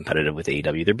they're so competitive with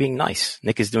AEW. They're being nice.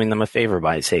 Nick is doing them a favor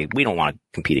by saying, we don't want to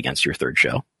compete against your third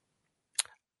show.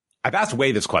 I've asked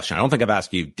Way this question. I don't think I've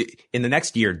asked you. In the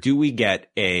next year, do we get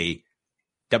a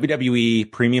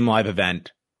WWE premium live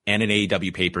event and an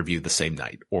AEW pay-per-view the same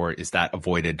night? Or is that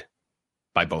avoided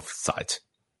by both sides?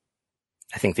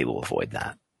 I think they will avoid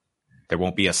that. There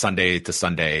won't be a Sunday to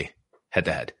Sunday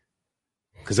head-to-head.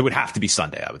 Because it would have to be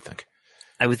Sunday, I would think.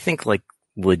 I would think, like,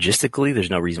 logistically,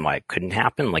 there's no reason why it couldn't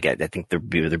happen. Like, I think there'd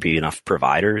be enough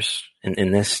providers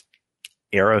in this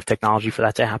era of technology for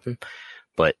that to happen.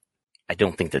 But I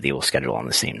don't think that they will schedule on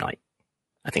the same night.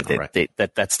 I think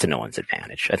that's to no one's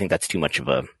advantage. I think that's too much of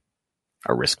a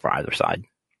risk for either side.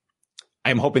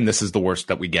 I'm hoping this is the worst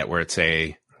that we get, where it's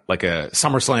like a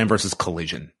SummerSlam versus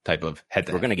Collision type of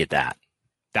head-to-head. We're going to get that.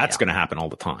 That's going to happen all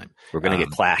the time. We're going to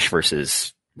get Clash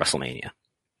versus WrestleMania.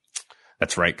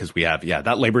 That's right, because we have,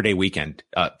 that Labor Day weekend.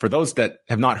 For those that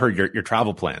have not heard your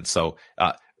travel plans. So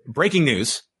breaking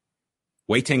news,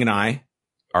 Wei Ting and I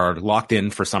are locked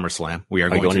in for SummerSlam. We are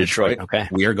going to Detroit. Okay.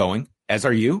 We are going, as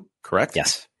are you, correct?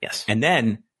 Yes. And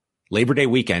then Labor Day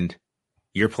weekend,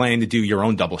 you're planning to do your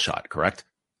own double shot, correct?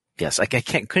 Yes. I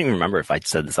couldn't even remember if I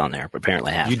said this on there, but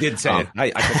apparently I have. You did say it.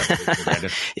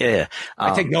 I yeah.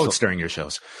 I take notes during your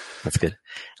shows. That's good.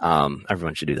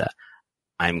 Everyone should do that.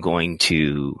 I'm going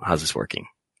to, how's this working?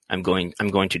 I'm going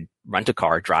to rent a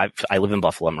car, drive. I live in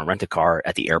Buffalo. I'm going to rent a car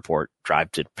at the airport,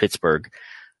 drive to Pittsburgh,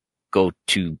 go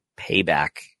to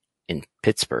Payback in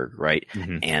Pittsburgh, right?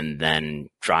 Mm-hmm. And then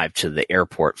drive to the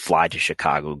airport, fly to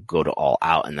Chicago, go to All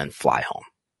Out, and then fly home.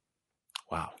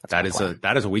 Wow. That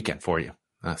is a weekend for you.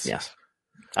 Yes.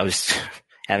 I was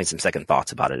having some second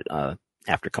thoughts about it,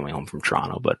 after coming home from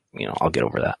Toronto, but I'll get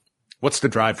over that. What's the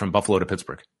drive from Buffalo to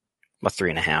Pittsburgh? About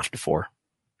 3.5 to 4.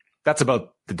 That's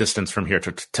about the distance from here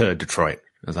to Detroit,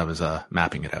 as I was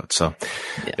mapping it out. So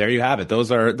There you have it.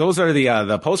 Those are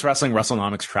the post wrestling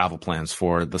Wrestlenomics travel plans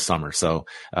for the summer. So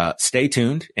stay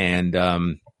tuned,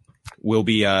 and we'll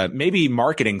be maybe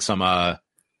marketing some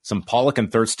Pollock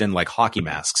and Thurston like hockey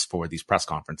masks for these press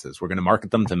conferences. We're going to market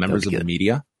them to members of the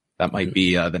media. That might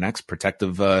be the next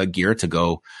protective gear to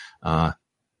go.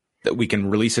 That we can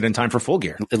release it in time for Full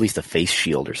Gear. At least a face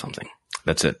shield or something.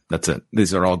 That's it.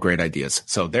 These are all great ideas.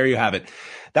 So there you have it.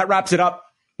 That wraps it up.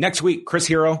 Next week, Chris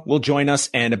Hero will join us,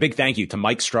 and a big thank you to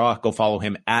Mike Straw. Go follow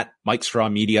him at Mike Straw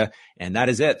Media. And that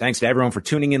is it. Thanks to everyone for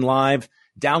tuning in live,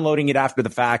 downloading it after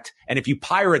the fact. And if you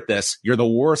pirate this, you're the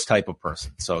worst type of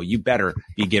person. So you better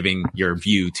be giving your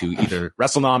view to either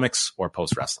Wrestlenomics or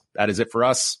Post Wrestling. That is it for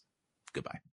us. Goodbye.